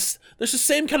 yes. There's the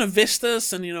same kind of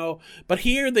vistas and, but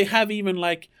here they have even,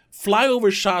 like,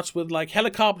 flyover shots with, like,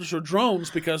 helicopters or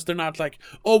drones because they're not like,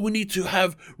 we need to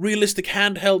have realistic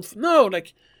handheld. No,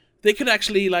 like, they could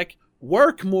actually, like,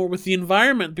 work more with the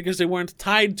environment because they weren't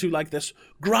tied to, like, this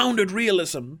grounded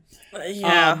realism.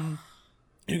 Yeah.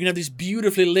 You can have these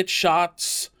beautifully lit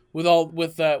shots with the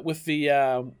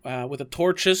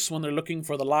torches when they're looking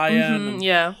for the lion.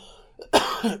 Yeah.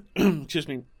 Excuse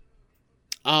me.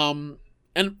 And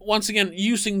once again,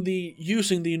 using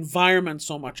the environment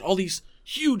so much, all these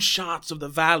huge shots of the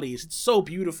valleys, it's so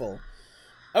beautiful.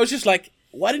 I was just like,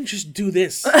 why didn't you just do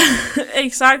this?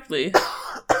 Exactly.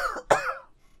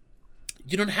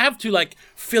 You don't have to like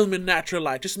film in natural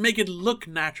light. Just make it look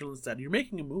natural instead. You're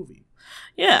making a movie.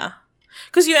 Yeah,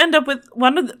 because you end up with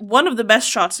one of the best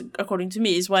shots, according to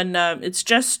me, is when it's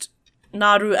just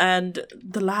Naru and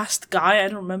the last guy, I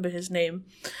don't remember his name,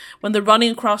 when they're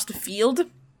running across the field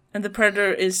and the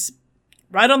predator is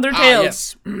right on their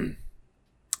tails. Yes.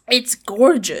 It's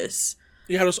gorgeous.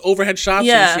 You have those overhead shots and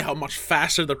you see how much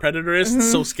faster the predator is. It's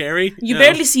so scary. You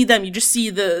barely see them, you just see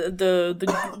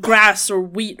the grass or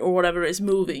wheat or whatever is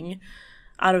moving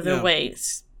out of their way.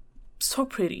 It's so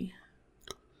pretty.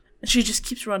 And she just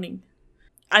keeps running.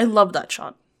 I love that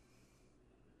shot.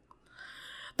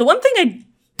 The one thing I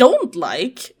don't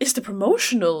like is the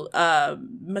promotional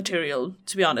material,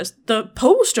 to be honest. The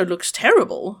poster looks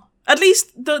terrible. At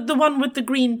least the one with the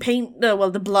green paint,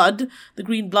 the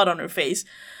green blood on her face.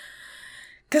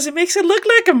 Because it makes it look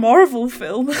like a Marvel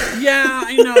film. Yeah,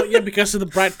 I know. Yeah, because of the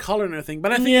bright color and everything.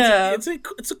 But I think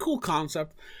it's a cool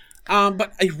concept.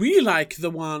 But I really like the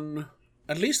one,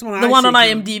 at least the one on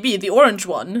IMDb, the orange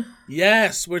one.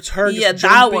 Yes, where it's her just that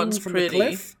jumping one's from pretty. the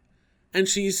cliff. And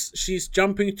she's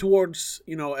jumping towards,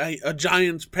 a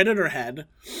giant predator head.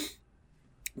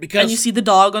 Because, and you see the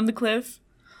dog on the cliff.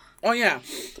 Oh, yeah.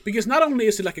 Because not only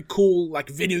is it like a cool like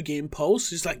video game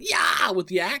pose, it's like, yeah, with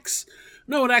the axe.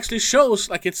 No, it actually shows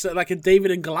like it's like a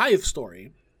David and Goliath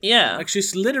story. Yeah. Like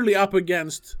she's literally up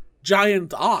against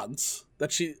giant odds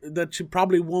that she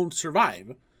probably won't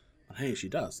survive. But hey, she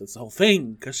does. That's the whole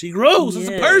thing. Because she grows as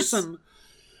a person.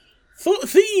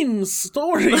 Themes,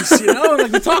 stories,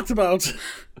 like we talked about.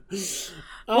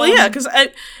 Well, yeah, because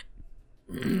I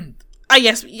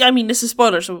guess, this is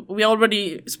spoiler, so we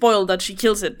already spoiled that she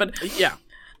kills it, but yeah,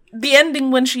 the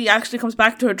ending when she actually comes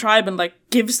back to her tribe and like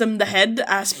gives them the head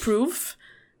as proof,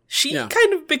 she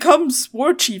kind of becomes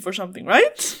war chief or something,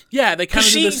 right? Yeah, they kind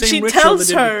of do the same ritual they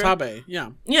did with Tabe.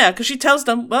 Yeah, because she tells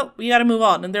them, well, we gotta move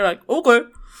on, and they're like, okay,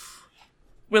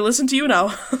 we'll listen to you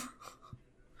now.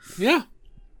 Yeah.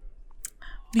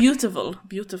 Beautiful,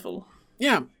 beautiful.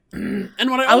 Yeah. And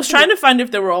what I was trying to find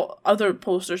if there were other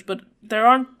posters, but there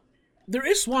aren't. There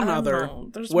is one other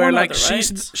There's where one like other,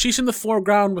 right? she's in the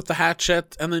foreground with the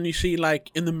hatchet, and then you see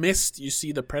like in the mist you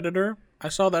see the predator. I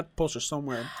saw that poster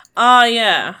somewhere.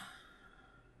 Yeah.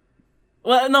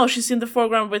 Well, no, she's in the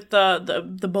foreground with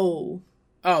the bow.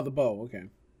 Oh, the bow. Okay.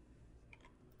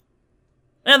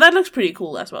 Yeah, that looks pretty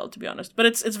cool as well, to be honest. But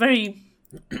it's very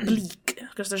bleak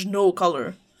because there's no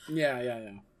color.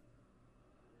 Yeah.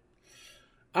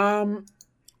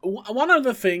 One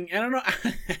other thing, I don't know.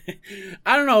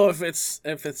 I don't know if it's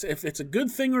a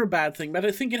good thing or a bad thing, but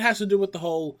I think it has to do with the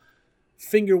whole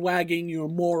finger wagging your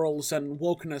morals and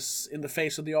wokeness in the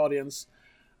face of the audience.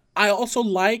 I also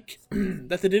like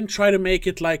that they didn't try to make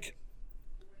it like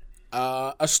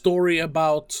a story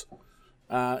about.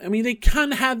 They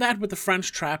kind of had that with the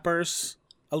French trappers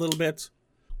a little bit,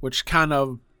 which kind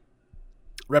of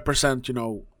represent,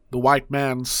 the white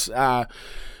man's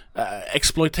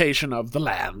exploitation of the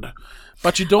land,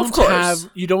 but you don't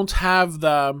have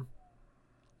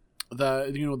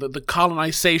the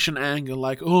colonization angle,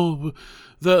 like how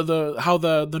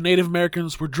the Native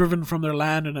Americans were driven from their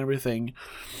land and everything.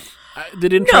 They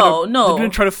didn't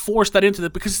try to force that into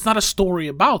it because it's not a story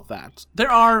about that.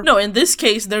 In this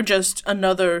case they're just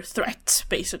another threat,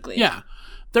 basically. Yeah,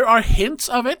 there are hints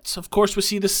of it. Of course, we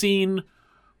see the scene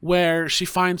where she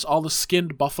finds all the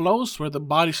skinned buffaloes where the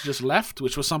bodies just left,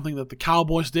 which was something that the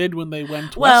cowboys did when they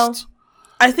went west.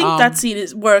 I think that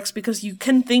scene works because you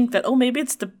can think that, maybe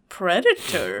it's the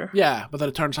predator. Yeah, but then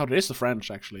it turns out it is the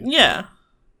French, actually. Yeah.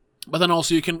 But then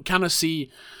also you can kind of see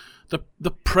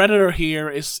the predator here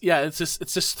is, it's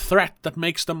this threat that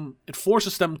it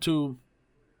forces them to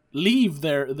leave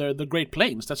the Great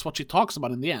Plains. That's what she talks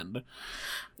about in the end.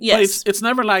 Yes. But it's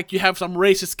never like you have some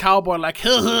racist cowboy like,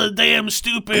 damn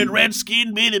stupid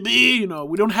redskin,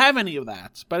 we don't have any of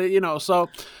that. But, so,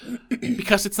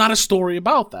 because it's not a story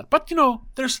about that. But,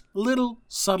 there's little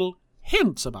subtle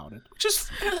hints about it, which is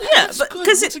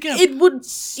because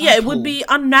it would be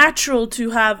unnatural to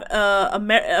have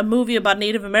a movie about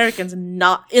Native Americans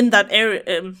not in that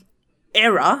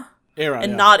era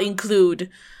and not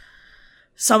include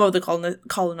some of the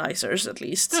colonizers, at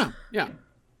least. Yeah.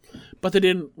 But they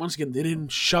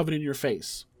didn't shove it in your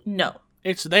face. No.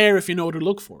 It's there if you know to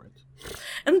look for it.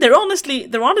 And they're honestly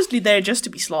there just to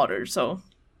be slaughtered, so.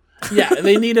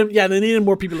 They needed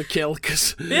more people to kill,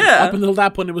 because up until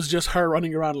that point it was just her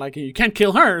running around like, you can't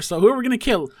kill her, so who are we going to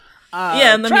kill?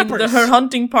 And her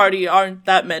hunting party aren't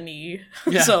that many,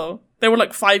 so there were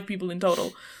like 5 people in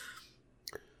total.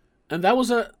 And that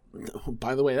was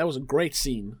by the way, that was a great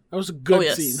scene. That was a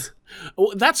good scene.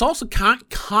 Oh, that's also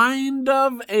kind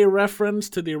of a reference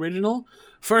to the original.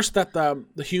 First, that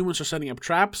the humans are setting up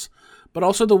traps, but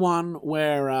also the one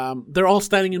where they're all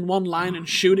standing in one line and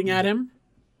shooting at him.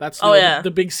 That's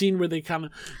the big scene where they kind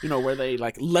of, where they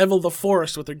like level the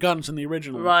forest with their guns in the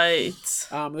original. Right.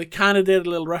 They kind of did a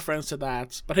little reference to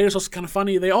that. But here's also kind of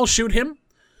funny. They all shoot him.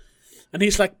 And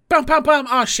he's like, bam, bam,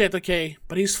 bam, shit, okay.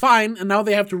 But he's fine, and now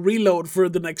they have to reload for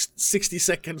the next 60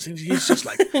 seconds, and he's just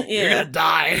like, you're gonna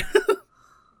die.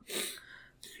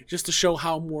 Just to show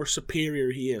how more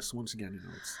superior he is, once again,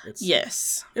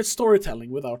 it's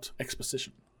storytelling without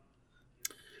exposition.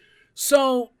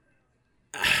 So,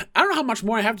 I don't know how much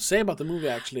more I have to say about the movie,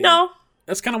 actually. No.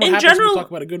 That's kind of what happens when we talk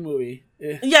about a good movie.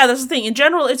 Yeah, that's the thing. In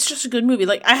general, it's just a good movie.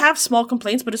 Like, I have small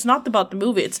complaints, but it's not about the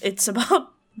movie. It's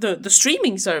about the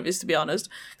streaming service, to be honest,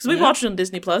 because we watched it on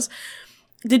Disney Plus.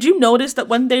 Did you notice that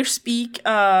when they speak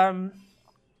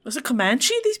was it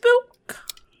Comanche they spoke?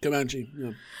 Comanche,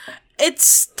 yeah.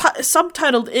 It's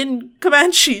subtitled in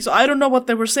Comanche, so I don't know what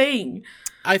they were saying.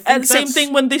 I think and same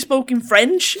thing when they spoke in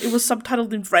French, it was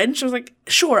subtitled in French. I was like,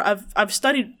 sure, I've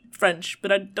studied French,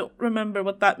 but I don't remember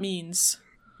what that means.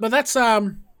 But that's I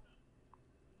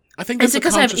think that's is it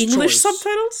because I have English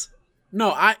subtitles?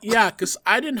 No, because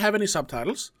I didn't have any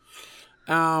subtitles,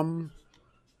 and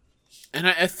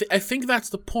I think that's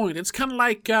the point. It's kind of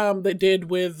like they did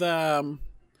with I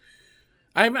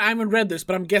haven't read this,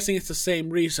 but I'm guessing it's the same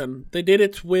reason. They did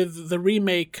it with the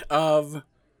remake of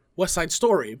West Side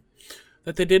Story,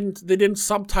 that they didn't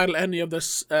subtitle any of the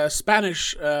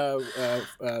Spanish. Because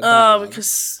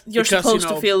you're supposed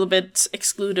to feel a bit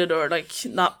excluded or like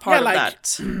not part of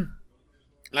that.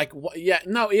 Like,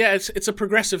 it's a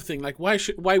progressive thing. Like, why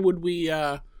would we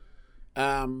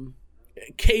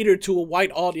cater to a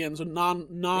white audience, a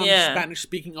non-Spanish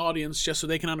speaking audience, just so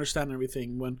they can understand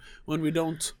everything when we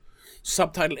don't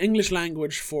subtitle English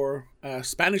language for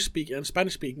Spanish speaking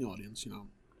audience,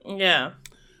 Yeah.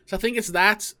 So I think it's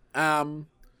that that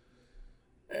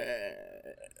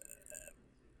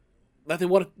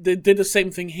they did the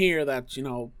same thing here. That but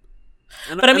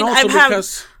I mean, I've had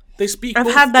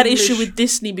that English. issue with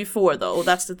Disney before, though.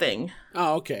 That's the thing.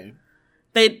 Oh, okay.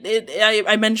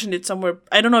 I mentioned it somewhere.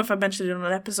 I don't know if I mentioned it on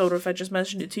an episode or if I just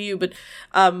mentioned it to you, but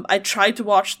I tried to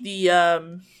watch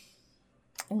the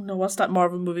what's that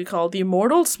Marvel movie called? The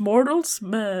Immortals?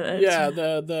 The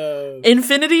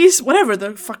Infinities, whatever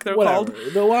the fuck they're called.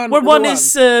 The one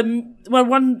where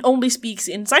one only speaks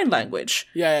in sign language.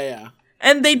 Yeah.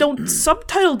 And they don't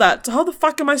subtitle that. So how the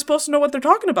fuck am I supposed to know what they're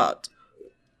talking about?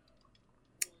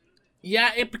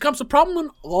 Yeah, it becomes a problem when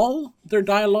all their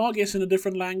dialogue is in a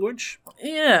different language.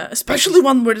 Yeah, especially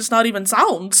one where it's not even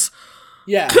sounds.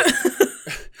 Yeah.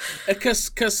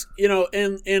 Because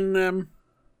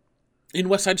in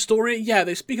West Side Story,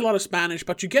 they speak a lot of Spanish,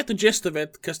 but you get the gist of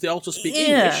it because they also speak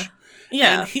English.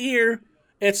 Yeah. And here,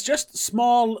 it's just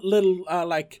small little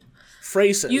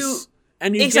phrases. You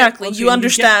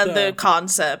understand the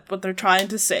concept, what they're trying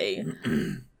to say.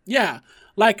 Yeah,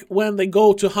 like when they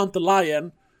go to hunt the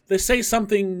lion, they say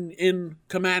something in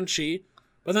Comanche,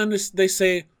 but then they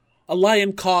say a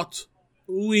lion caught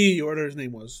Uwe, or whatever his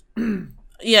name was.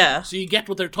 Yeah. So you get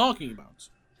what they're talking about.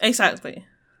 Exactly.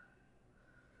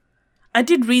 I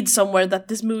did read somewhere that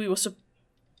this movie was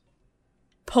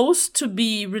supposed to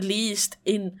be released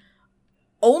in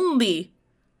only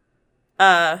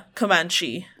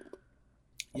Comanche.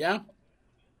 Yeah.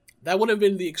 That would have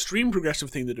been the extreme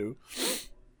progressive thing to do.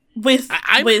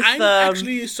 I'm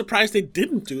actually surprised they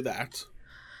didn't do that.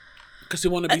 Because they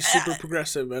want to be super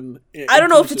progressive and I don't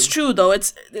know if it's true though.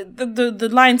 It's the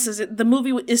line says the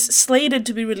movie is slated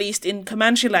to be released in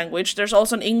Comanche language. There's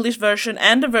also an English version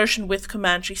and a version with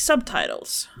Comanche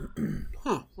subtitles.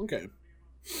 Huh, okay.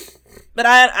 But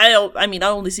I mean I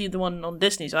only see the one on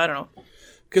Disney, so I don't know.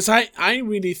 Because I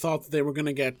really thought they were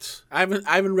gonna get. I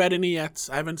haven't read any yet.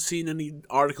 I haven't seen any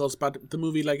articles about the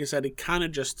movie. Like I said, it kind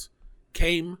of just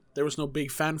came. There was no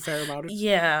big fanfare about it.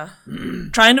 Yeah,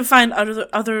 trying to find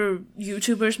other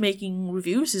YouTubers making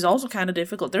reviews is also kind of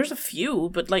difficult. There's a few,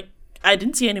 but like I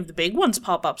didn't see any of the big ones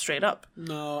pop up straight up.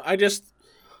 No, I just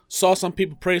saw some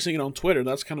people praising it on Twitter.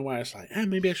 That's kind of why I was like,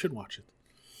 maybe I should watch it.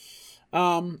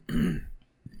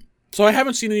 So I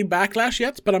haven't seen any backlash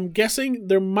yet, but I'm guessing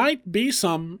there might be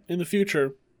some in the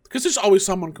future. Because there's always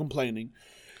someone complaining.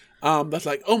 That's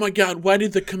like, oh my god, why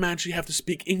did the Comanche have to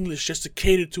speak English just to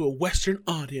cater to a Western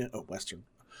audience?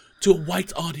 To a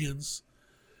white audience.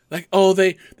 Like, oh,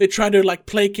 they try to like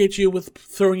placate you with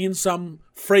throwing in some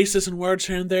phrases and words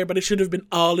here and there, but it should have been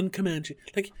all in Comanche.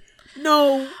 Like,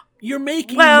 no, you're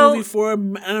making a movie for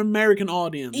an American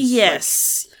audience.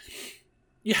 Yes. Like,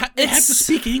 you have to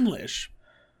speak English.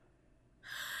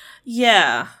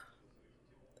 Yeah,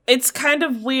 it's kind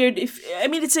of weird.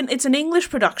 It's an English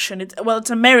production. It's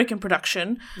an American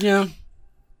production. Yeah,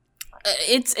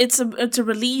 it's a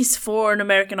release for an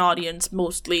American audience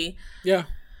mostly. Yeah,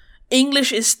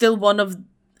 English is still one of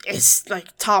it's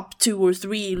like top 2 or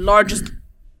 3 largest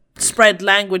spread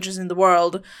languages in the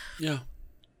world. Yeah,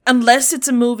 unless it's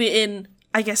a movie in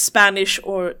I guess Spanish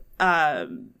or I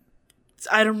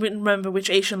don't remember which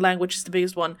Asian language is the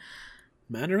biggest one.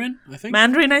 Mandarin, I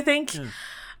think.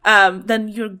 Yeah. Then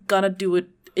you're gonna do it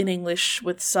in English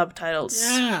with subtitles.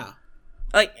 Yeah.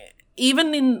 Like,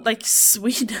 even in, like,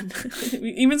 Sweden,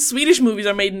 even Swedish movies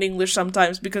are made in English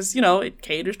sometimes because, you know, it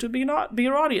caters to a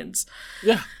bigger audience.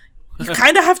 Yeah. You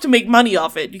kind of have to make money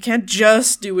off it. You can't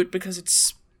just do it because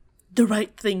it's the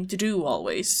right thing to do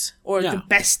always. Or the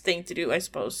best thing to do, I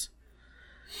suppose.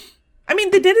 I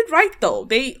mean, they did it right, though.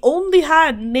 They only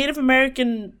had Native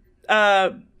American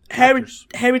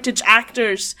heritage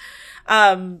actors,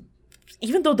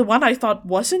 even though the one I thought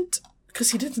wasn't,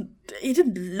 because he didn't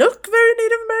look very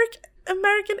Native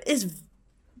American, is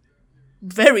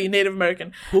very Native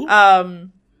American. Who? I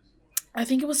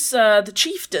think it was the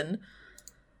chieftain.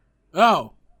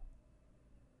 Oh,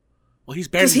 well, he's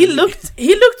barely. Because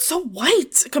he looked so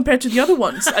white compared to the other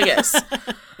ones, I guess.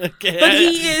 Okay, but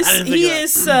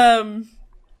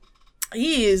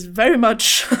he is very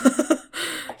much.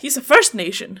 He's a First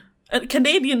Nation, a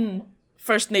Canadian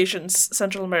First Nations,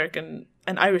 Central American,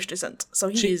 and Irish descent. So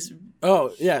he's...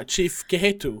 Oh, yeah, Chief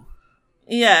Gehetu.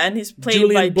 Yeah, and he's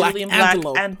played by Julian Black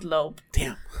Antelope.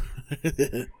 Damn.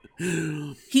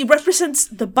 He represents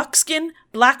the buckskin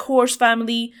black horse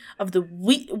family of the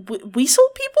Weasel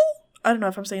people? I don't know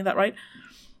if I'm saying that right.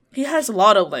 He has a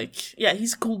lot of, like... Yeah,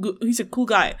 he's a cool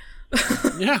guy.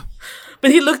 Yeah. But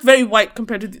he looked very white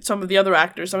compared to some of the other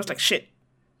actors. I was like, shit.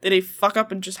 Did they fuck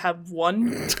up and just have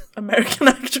one American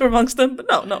actor amongst them? But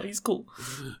no, he's cool.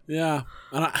 Yeah.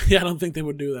 I don't think they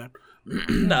would do that.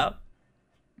 No.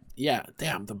 Yeah,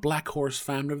 damn, the Black Horse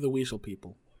family of the Weasel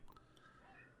people.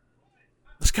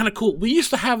 That's kind of cool. We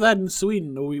used to have that in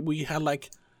Sweden. We had,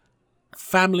 like,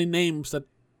 family names that,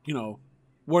 you know,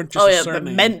 weren't just a surname.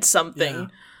 That meant something.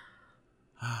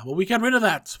 Yeah. Well, we got rid of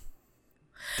that.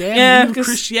 Damn you,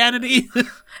 Christianity.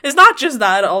 It's not just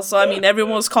that, also. I mean,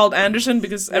 everyone was called Anderson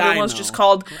because everyone's just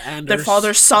called their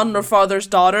father's son or father's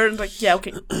daughter. And like, yeah,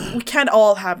 okay, we can't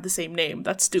all have the same name.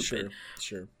 That's stupid.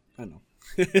 Sure. I know.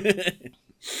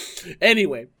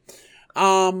 Anyway.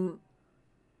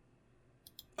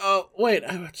 Wait,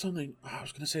 I had something. I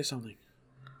was going to say something.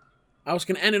 I was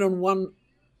going to end it on one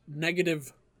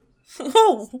negative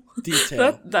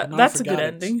detail. That's a good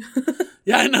ending.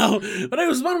 Yeah, I know. But I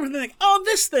was wondering, like,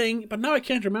 this thing, but now I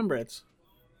can't remember it.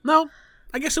 No,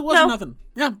 I guess it wasn't nothing.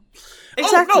 Yeah.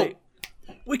 Exactly. Oh,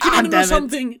 no. We can end on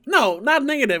something. No, not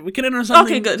negative. We can end on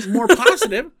something more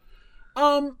positive.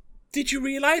 Did you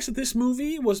realize that this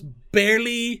movie was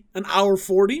barely an hour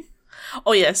 40?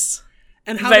 Oh, yes.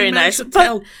 And how they managed to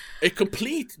tell a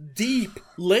complete, deep,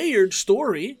 layered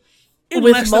story in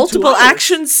with less than 2 multiple hours.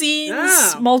 action scenes,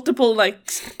 Yeah. multiple like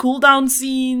cooldown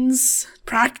scenes,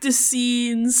 practice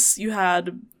scenes. You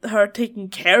had her taking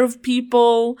care of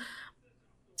people.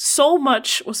 So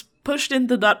much was pushed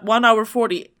into that 1 hour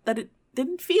 40 that it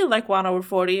didn't feel like 1 hour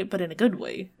 40, but in a good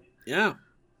way. Yeah.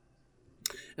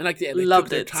 And like they Loved took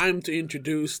their it. time to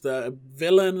introduce the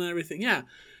villain and everything. Yeah.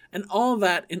 And all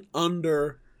that in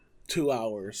under 2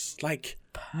 hours. Like,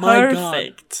 my God.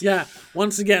 Perfect. Yeah.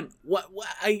 Once again, what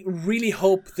I really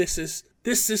hope this is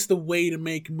the way to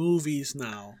make movies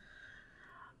now.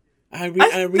 I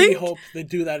really think- hope they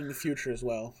do that in the future as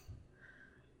well.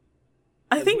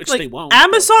 I think Which they like won't,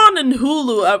 Amazon and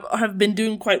Hulu have been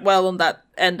doing quite well on that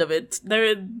end of it.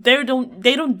 They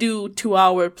don't do 2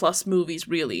 hour plus movies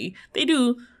really. They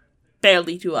do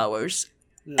barely 2 hours,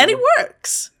 and it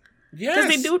works Yes. because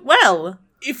they do it well.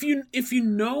 If you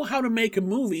know how to make a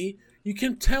movie, you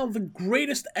can tell the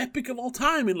greatest epic of all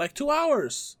time in like 2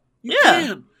 hours. You Yeah.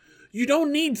 can. You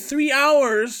don't need 3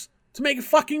 hours to make a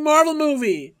fucking Marvel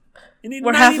movie. You need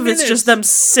Where 90 half of it's minutes. just them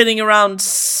sitting around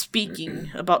speaking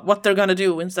about what they're gonna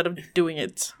do instead of doing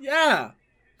it. Yeah.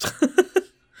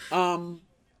 Oh,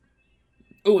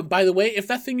 and by the way, if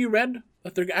that thing you read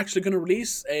that they're actually going to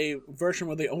release a version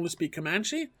where they only speak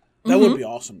Comanche, that would be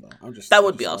awesome, though. That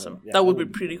would be awesome. Yeah, that would be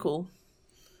pretty cool.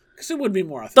 Because it would be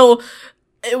more authentic. Though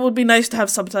it would be nice to have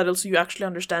subtitles so you actually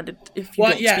understand it if you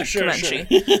don't speak Comanche.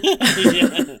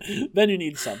 Yeah. Then you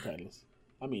need subtitles.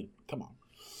 I mean, come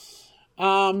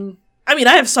on. I mean,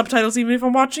 I have subtitles even if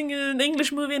I'm watching an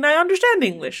English movie and I understand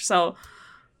English, so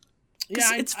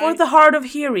Yeah, it's for the hard of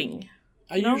hearing.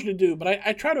 I usually do, but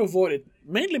I try to avoid it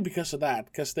mainly because of that.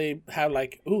 Because they have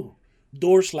like,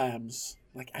 door slams.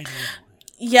 Like, I know.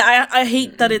 Yeah, I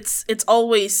hate that it's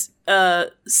always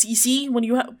CC when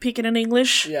you pick it in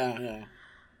English. Yeah.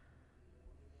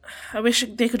 I wish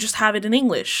they could just have it in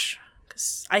English.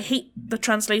 Because I hate the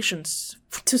translations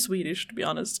to Swedish, to be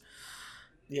honest.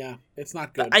 Yeah, it's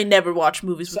not good. I never watch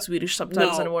movies with Swedish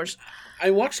subtitles no. anymore.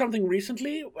 I watched something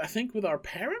recently, I think with our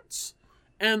parents,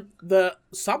 and the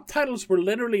subtitles were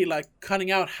literally like cutting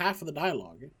out half of the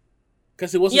dialogue.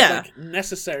 Because it wasn't like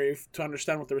necessary to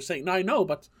understand what they were saying. Now I know,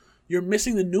 but you're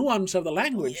missing the nuance of the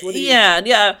language. What do you...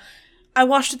 Yeah. I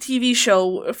watched a TV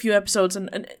show, a few episodes,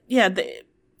 and yeah,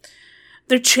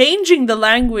 they're changing the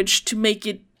language to make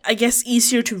it, I guess,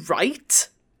 easier to write.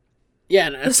 Yeah,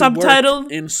 and the subtitle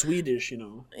in Swedish,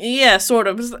 Yeah, sort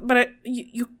of. But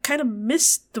you kind of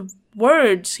miss the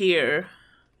words here.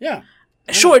 Yeah.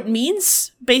 Sure, it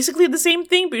means basically the same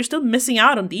thing, but you're still missing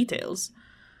out on details.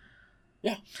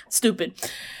 Yeah. Stupid.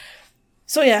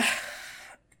 So yeah.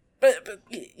 But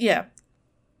yeah.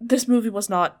 This movie was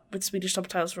not with Swedish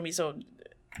subtitles for me, so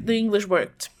the English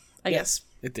worked, I guess.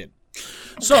 It did.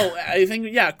 So, I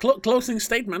think, closing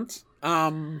statement.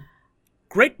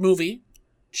 Great movie.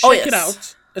 Check it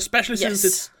out. Especially since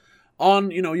it's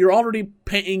on, you're already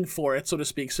paying for it, so to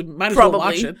speak, so might as well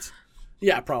watch it.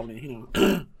 Yeah, probably,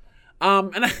 And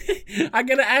I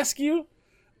gotta ask you,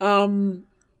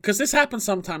 because this happens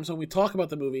sometimes when we talk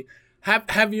about the movie,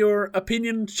 have your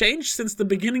opinion changed since the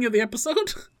beginning of the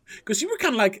episode? Because you were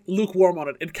kind of like lukewarm on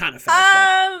it. It kind of felt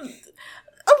like.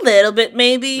 A little bit,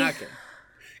 maybe. Okay.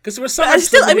 Because there was some. I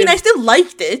still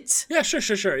liked it. Yeah,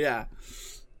 sure, yeah.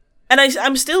 And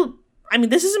I'm still. I mean,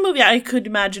 this is a movie I could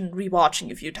imagine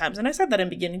rewatching a few times, and I said that in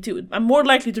the beginning too. I'm more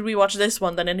likely to rewatch this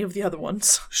one than any of the other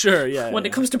ones. Sure, yeah. when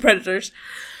it comes to Predators,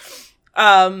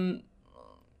 but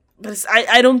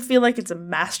I don't feel like it's a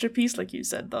masterpiece, like you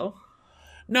said, though.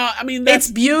 No, I mean it's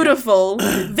beautiful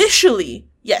visually.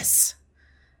 Yes.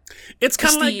 It's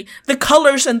kind of like the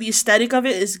colors and the aesthetic of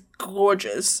it is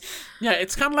gorgeous. Yeah,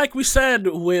 it's kind of like we said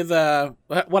with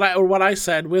what I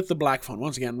said with The Black Phone.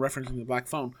 Once again, referencing The Black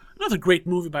Phone. Another great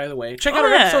movie, by the way. Check out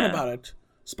our episode about it.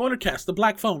 Spoilercast, The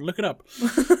Black Phone. Look it up.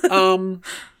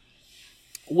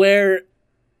 Where,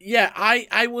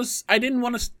 I didn't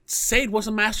want to say it was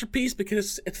a masterpiece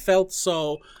because it felt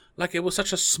so like it was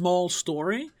such a small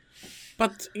story.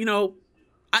 But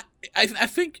I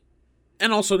think,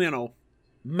 and also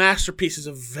masterpiece is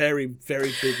a very,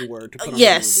 very big word to put on a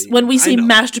movie. When we say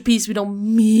masterpiece, we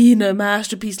don't mean a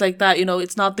masterpiece like that.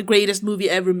 It's not the greatest movie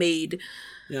ever made.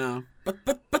 Yeah,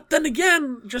 but then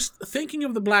again, just thinking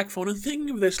of The Black Phone and thinking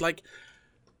of this, like,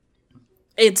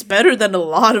 it's better than a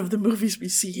lot of the movies we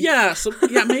see. Yeah, so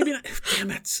maybe.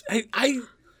 Damn it!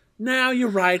 Now you're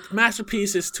right.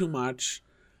 Masterpiece is too much,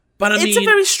 but it's a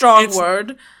very strong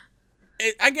word.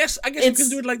 I guess you can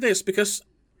do it like this because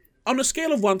on a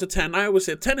scale of 1 to 10, I always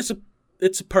say 10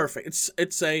 it's a perfect.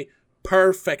 It's a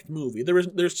perfect movie.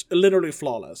 There's literally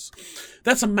flawless.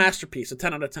 That's a masterpiece. A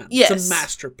 10 out of 10. Yes. It's a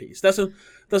masterpiece.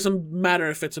 Doesn't matter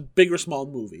if it's a big or small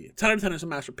movie. 10 out of 10 is a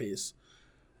masterpiece.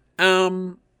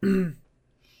 And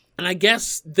I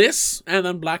guess this and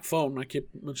then Black Phone. I keep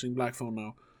mentioning Black Phone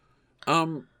now.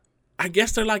 I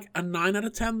guess they're like a 9 out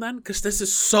of 10 then, because this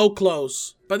is so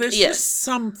close. But there's just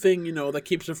something, that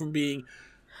keeps it from being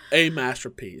a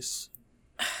masterpiece.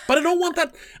 But I don't want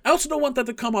that. I also don't want that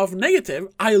to come off negative.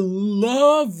 I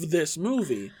love this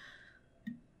movie,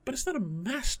 but it's not a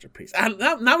masterpiece.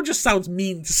 Now it just sounds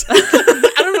mean to say.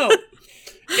 I don't know.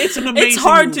 It's an amazing. It's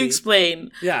hard movie to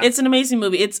explain. Yeah, it's an amazing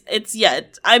movie. It's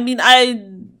I mean,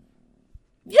 I'd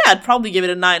probably give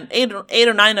it a 8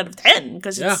 or 9 out of 10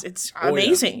 because it's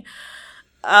amazing.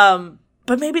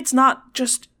 But maybe it's not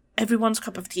just everyone's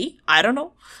cup of tea. I don't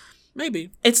know.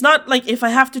 Maybe. It's not like if I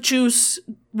have to choose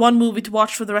one movie to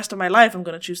watch for the rest of my life, I'm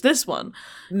going to choose this one.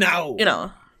 No.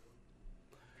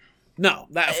 No,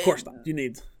 that of course not. Then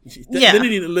you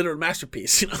need a literal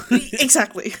masterpiece,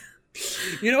 Exactly.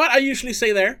 You know what I usually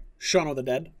say there? Shaun of the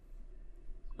Dead.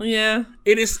 Yeah.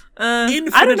 It is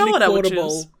infinitely I don't know what quotable. I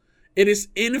would choose. It is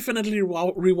infinitely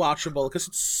rewatchable because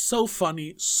it's so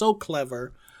funny, so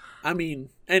clever. I mean,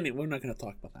 we're not going to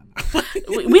talk about that now.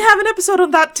 We have an episode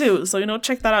on that too, so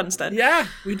check that out instead. Yeah,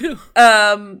 we do.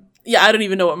 Yeah, I don't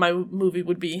even know what my movie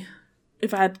would be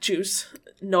if I had to choose.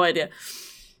 No idea.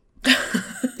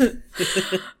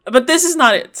 But this is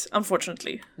not it,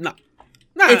 unfortunately. No.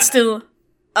 It's still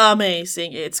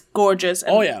amazing. It's gorgeous.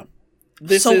 And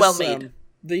this so is, well made.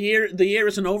 The year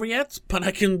isn't over yet, but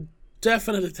I can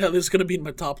definitely tell this is going to be in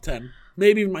my top 10,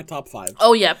 maybe even my top 5.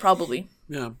 Oh yeah, probably.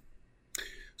 Yeah.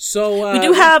 So we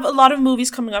do have a lot of movies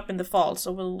coming up in the fall,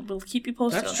 so we'll keep you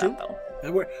posted on that though.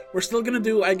 And we're still gonna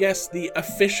do, I guess, the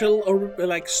official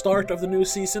start of the new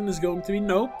season is going to be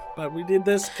Nope, but we did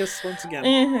this because once again,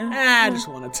 I just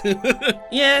wanted to.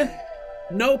 Yeah.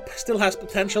 Nope still has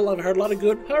potential. I've heard a lot of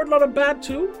good, heard a lot of bad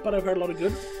too, but I've heard a lot of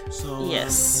good. So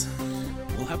yes,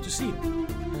 we'll have to see.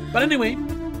 But anyway,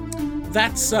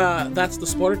 that's the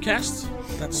spoiler cast.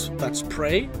 That's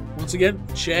Prey. Once again,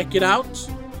 check it out.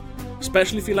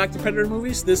 Especially if you like the Predator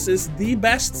movies. This is the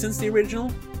best since the original.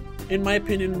 In my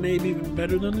opinion, maybe even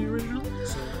better than the original.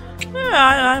 So.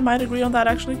 Yeah, I might agree on that,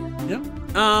 actually. Yeah.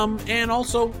 And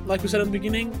also, like we said at the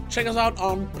beginning, check us out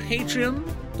on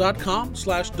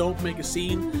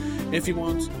patreon.com/don'tmakeascene if you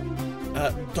want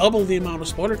double the amount of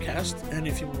spoiler cast, and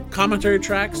if you want commentary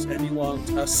tracks, and you want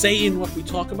a say in what we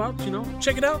talk about,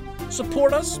 check it out.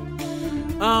 Support us.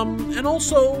 And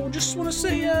also, just want to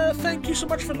say thank you so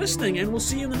much for listening, and we'll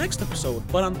see you in the next episode.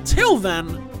 But until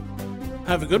then,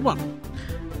 have a good one.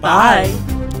 Bye.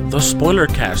 The Spoiler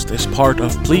Cast is part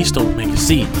of Please Don't Make a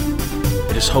Scene.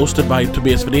 It is hosted by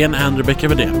Tobias Vedén and Rebecca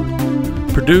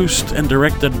Vedén. Produced and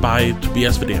directed by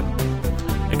Tobias Vedén.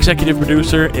 Executive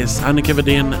producer is Annika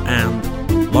Vedén and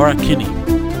Laura Kinney.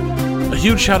 A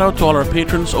huge shout out to all our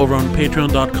patrons over on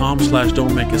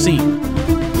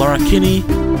patreon.com/don'tmakeascene. Laura Kinney,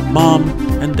 Mom,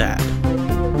 and Dad.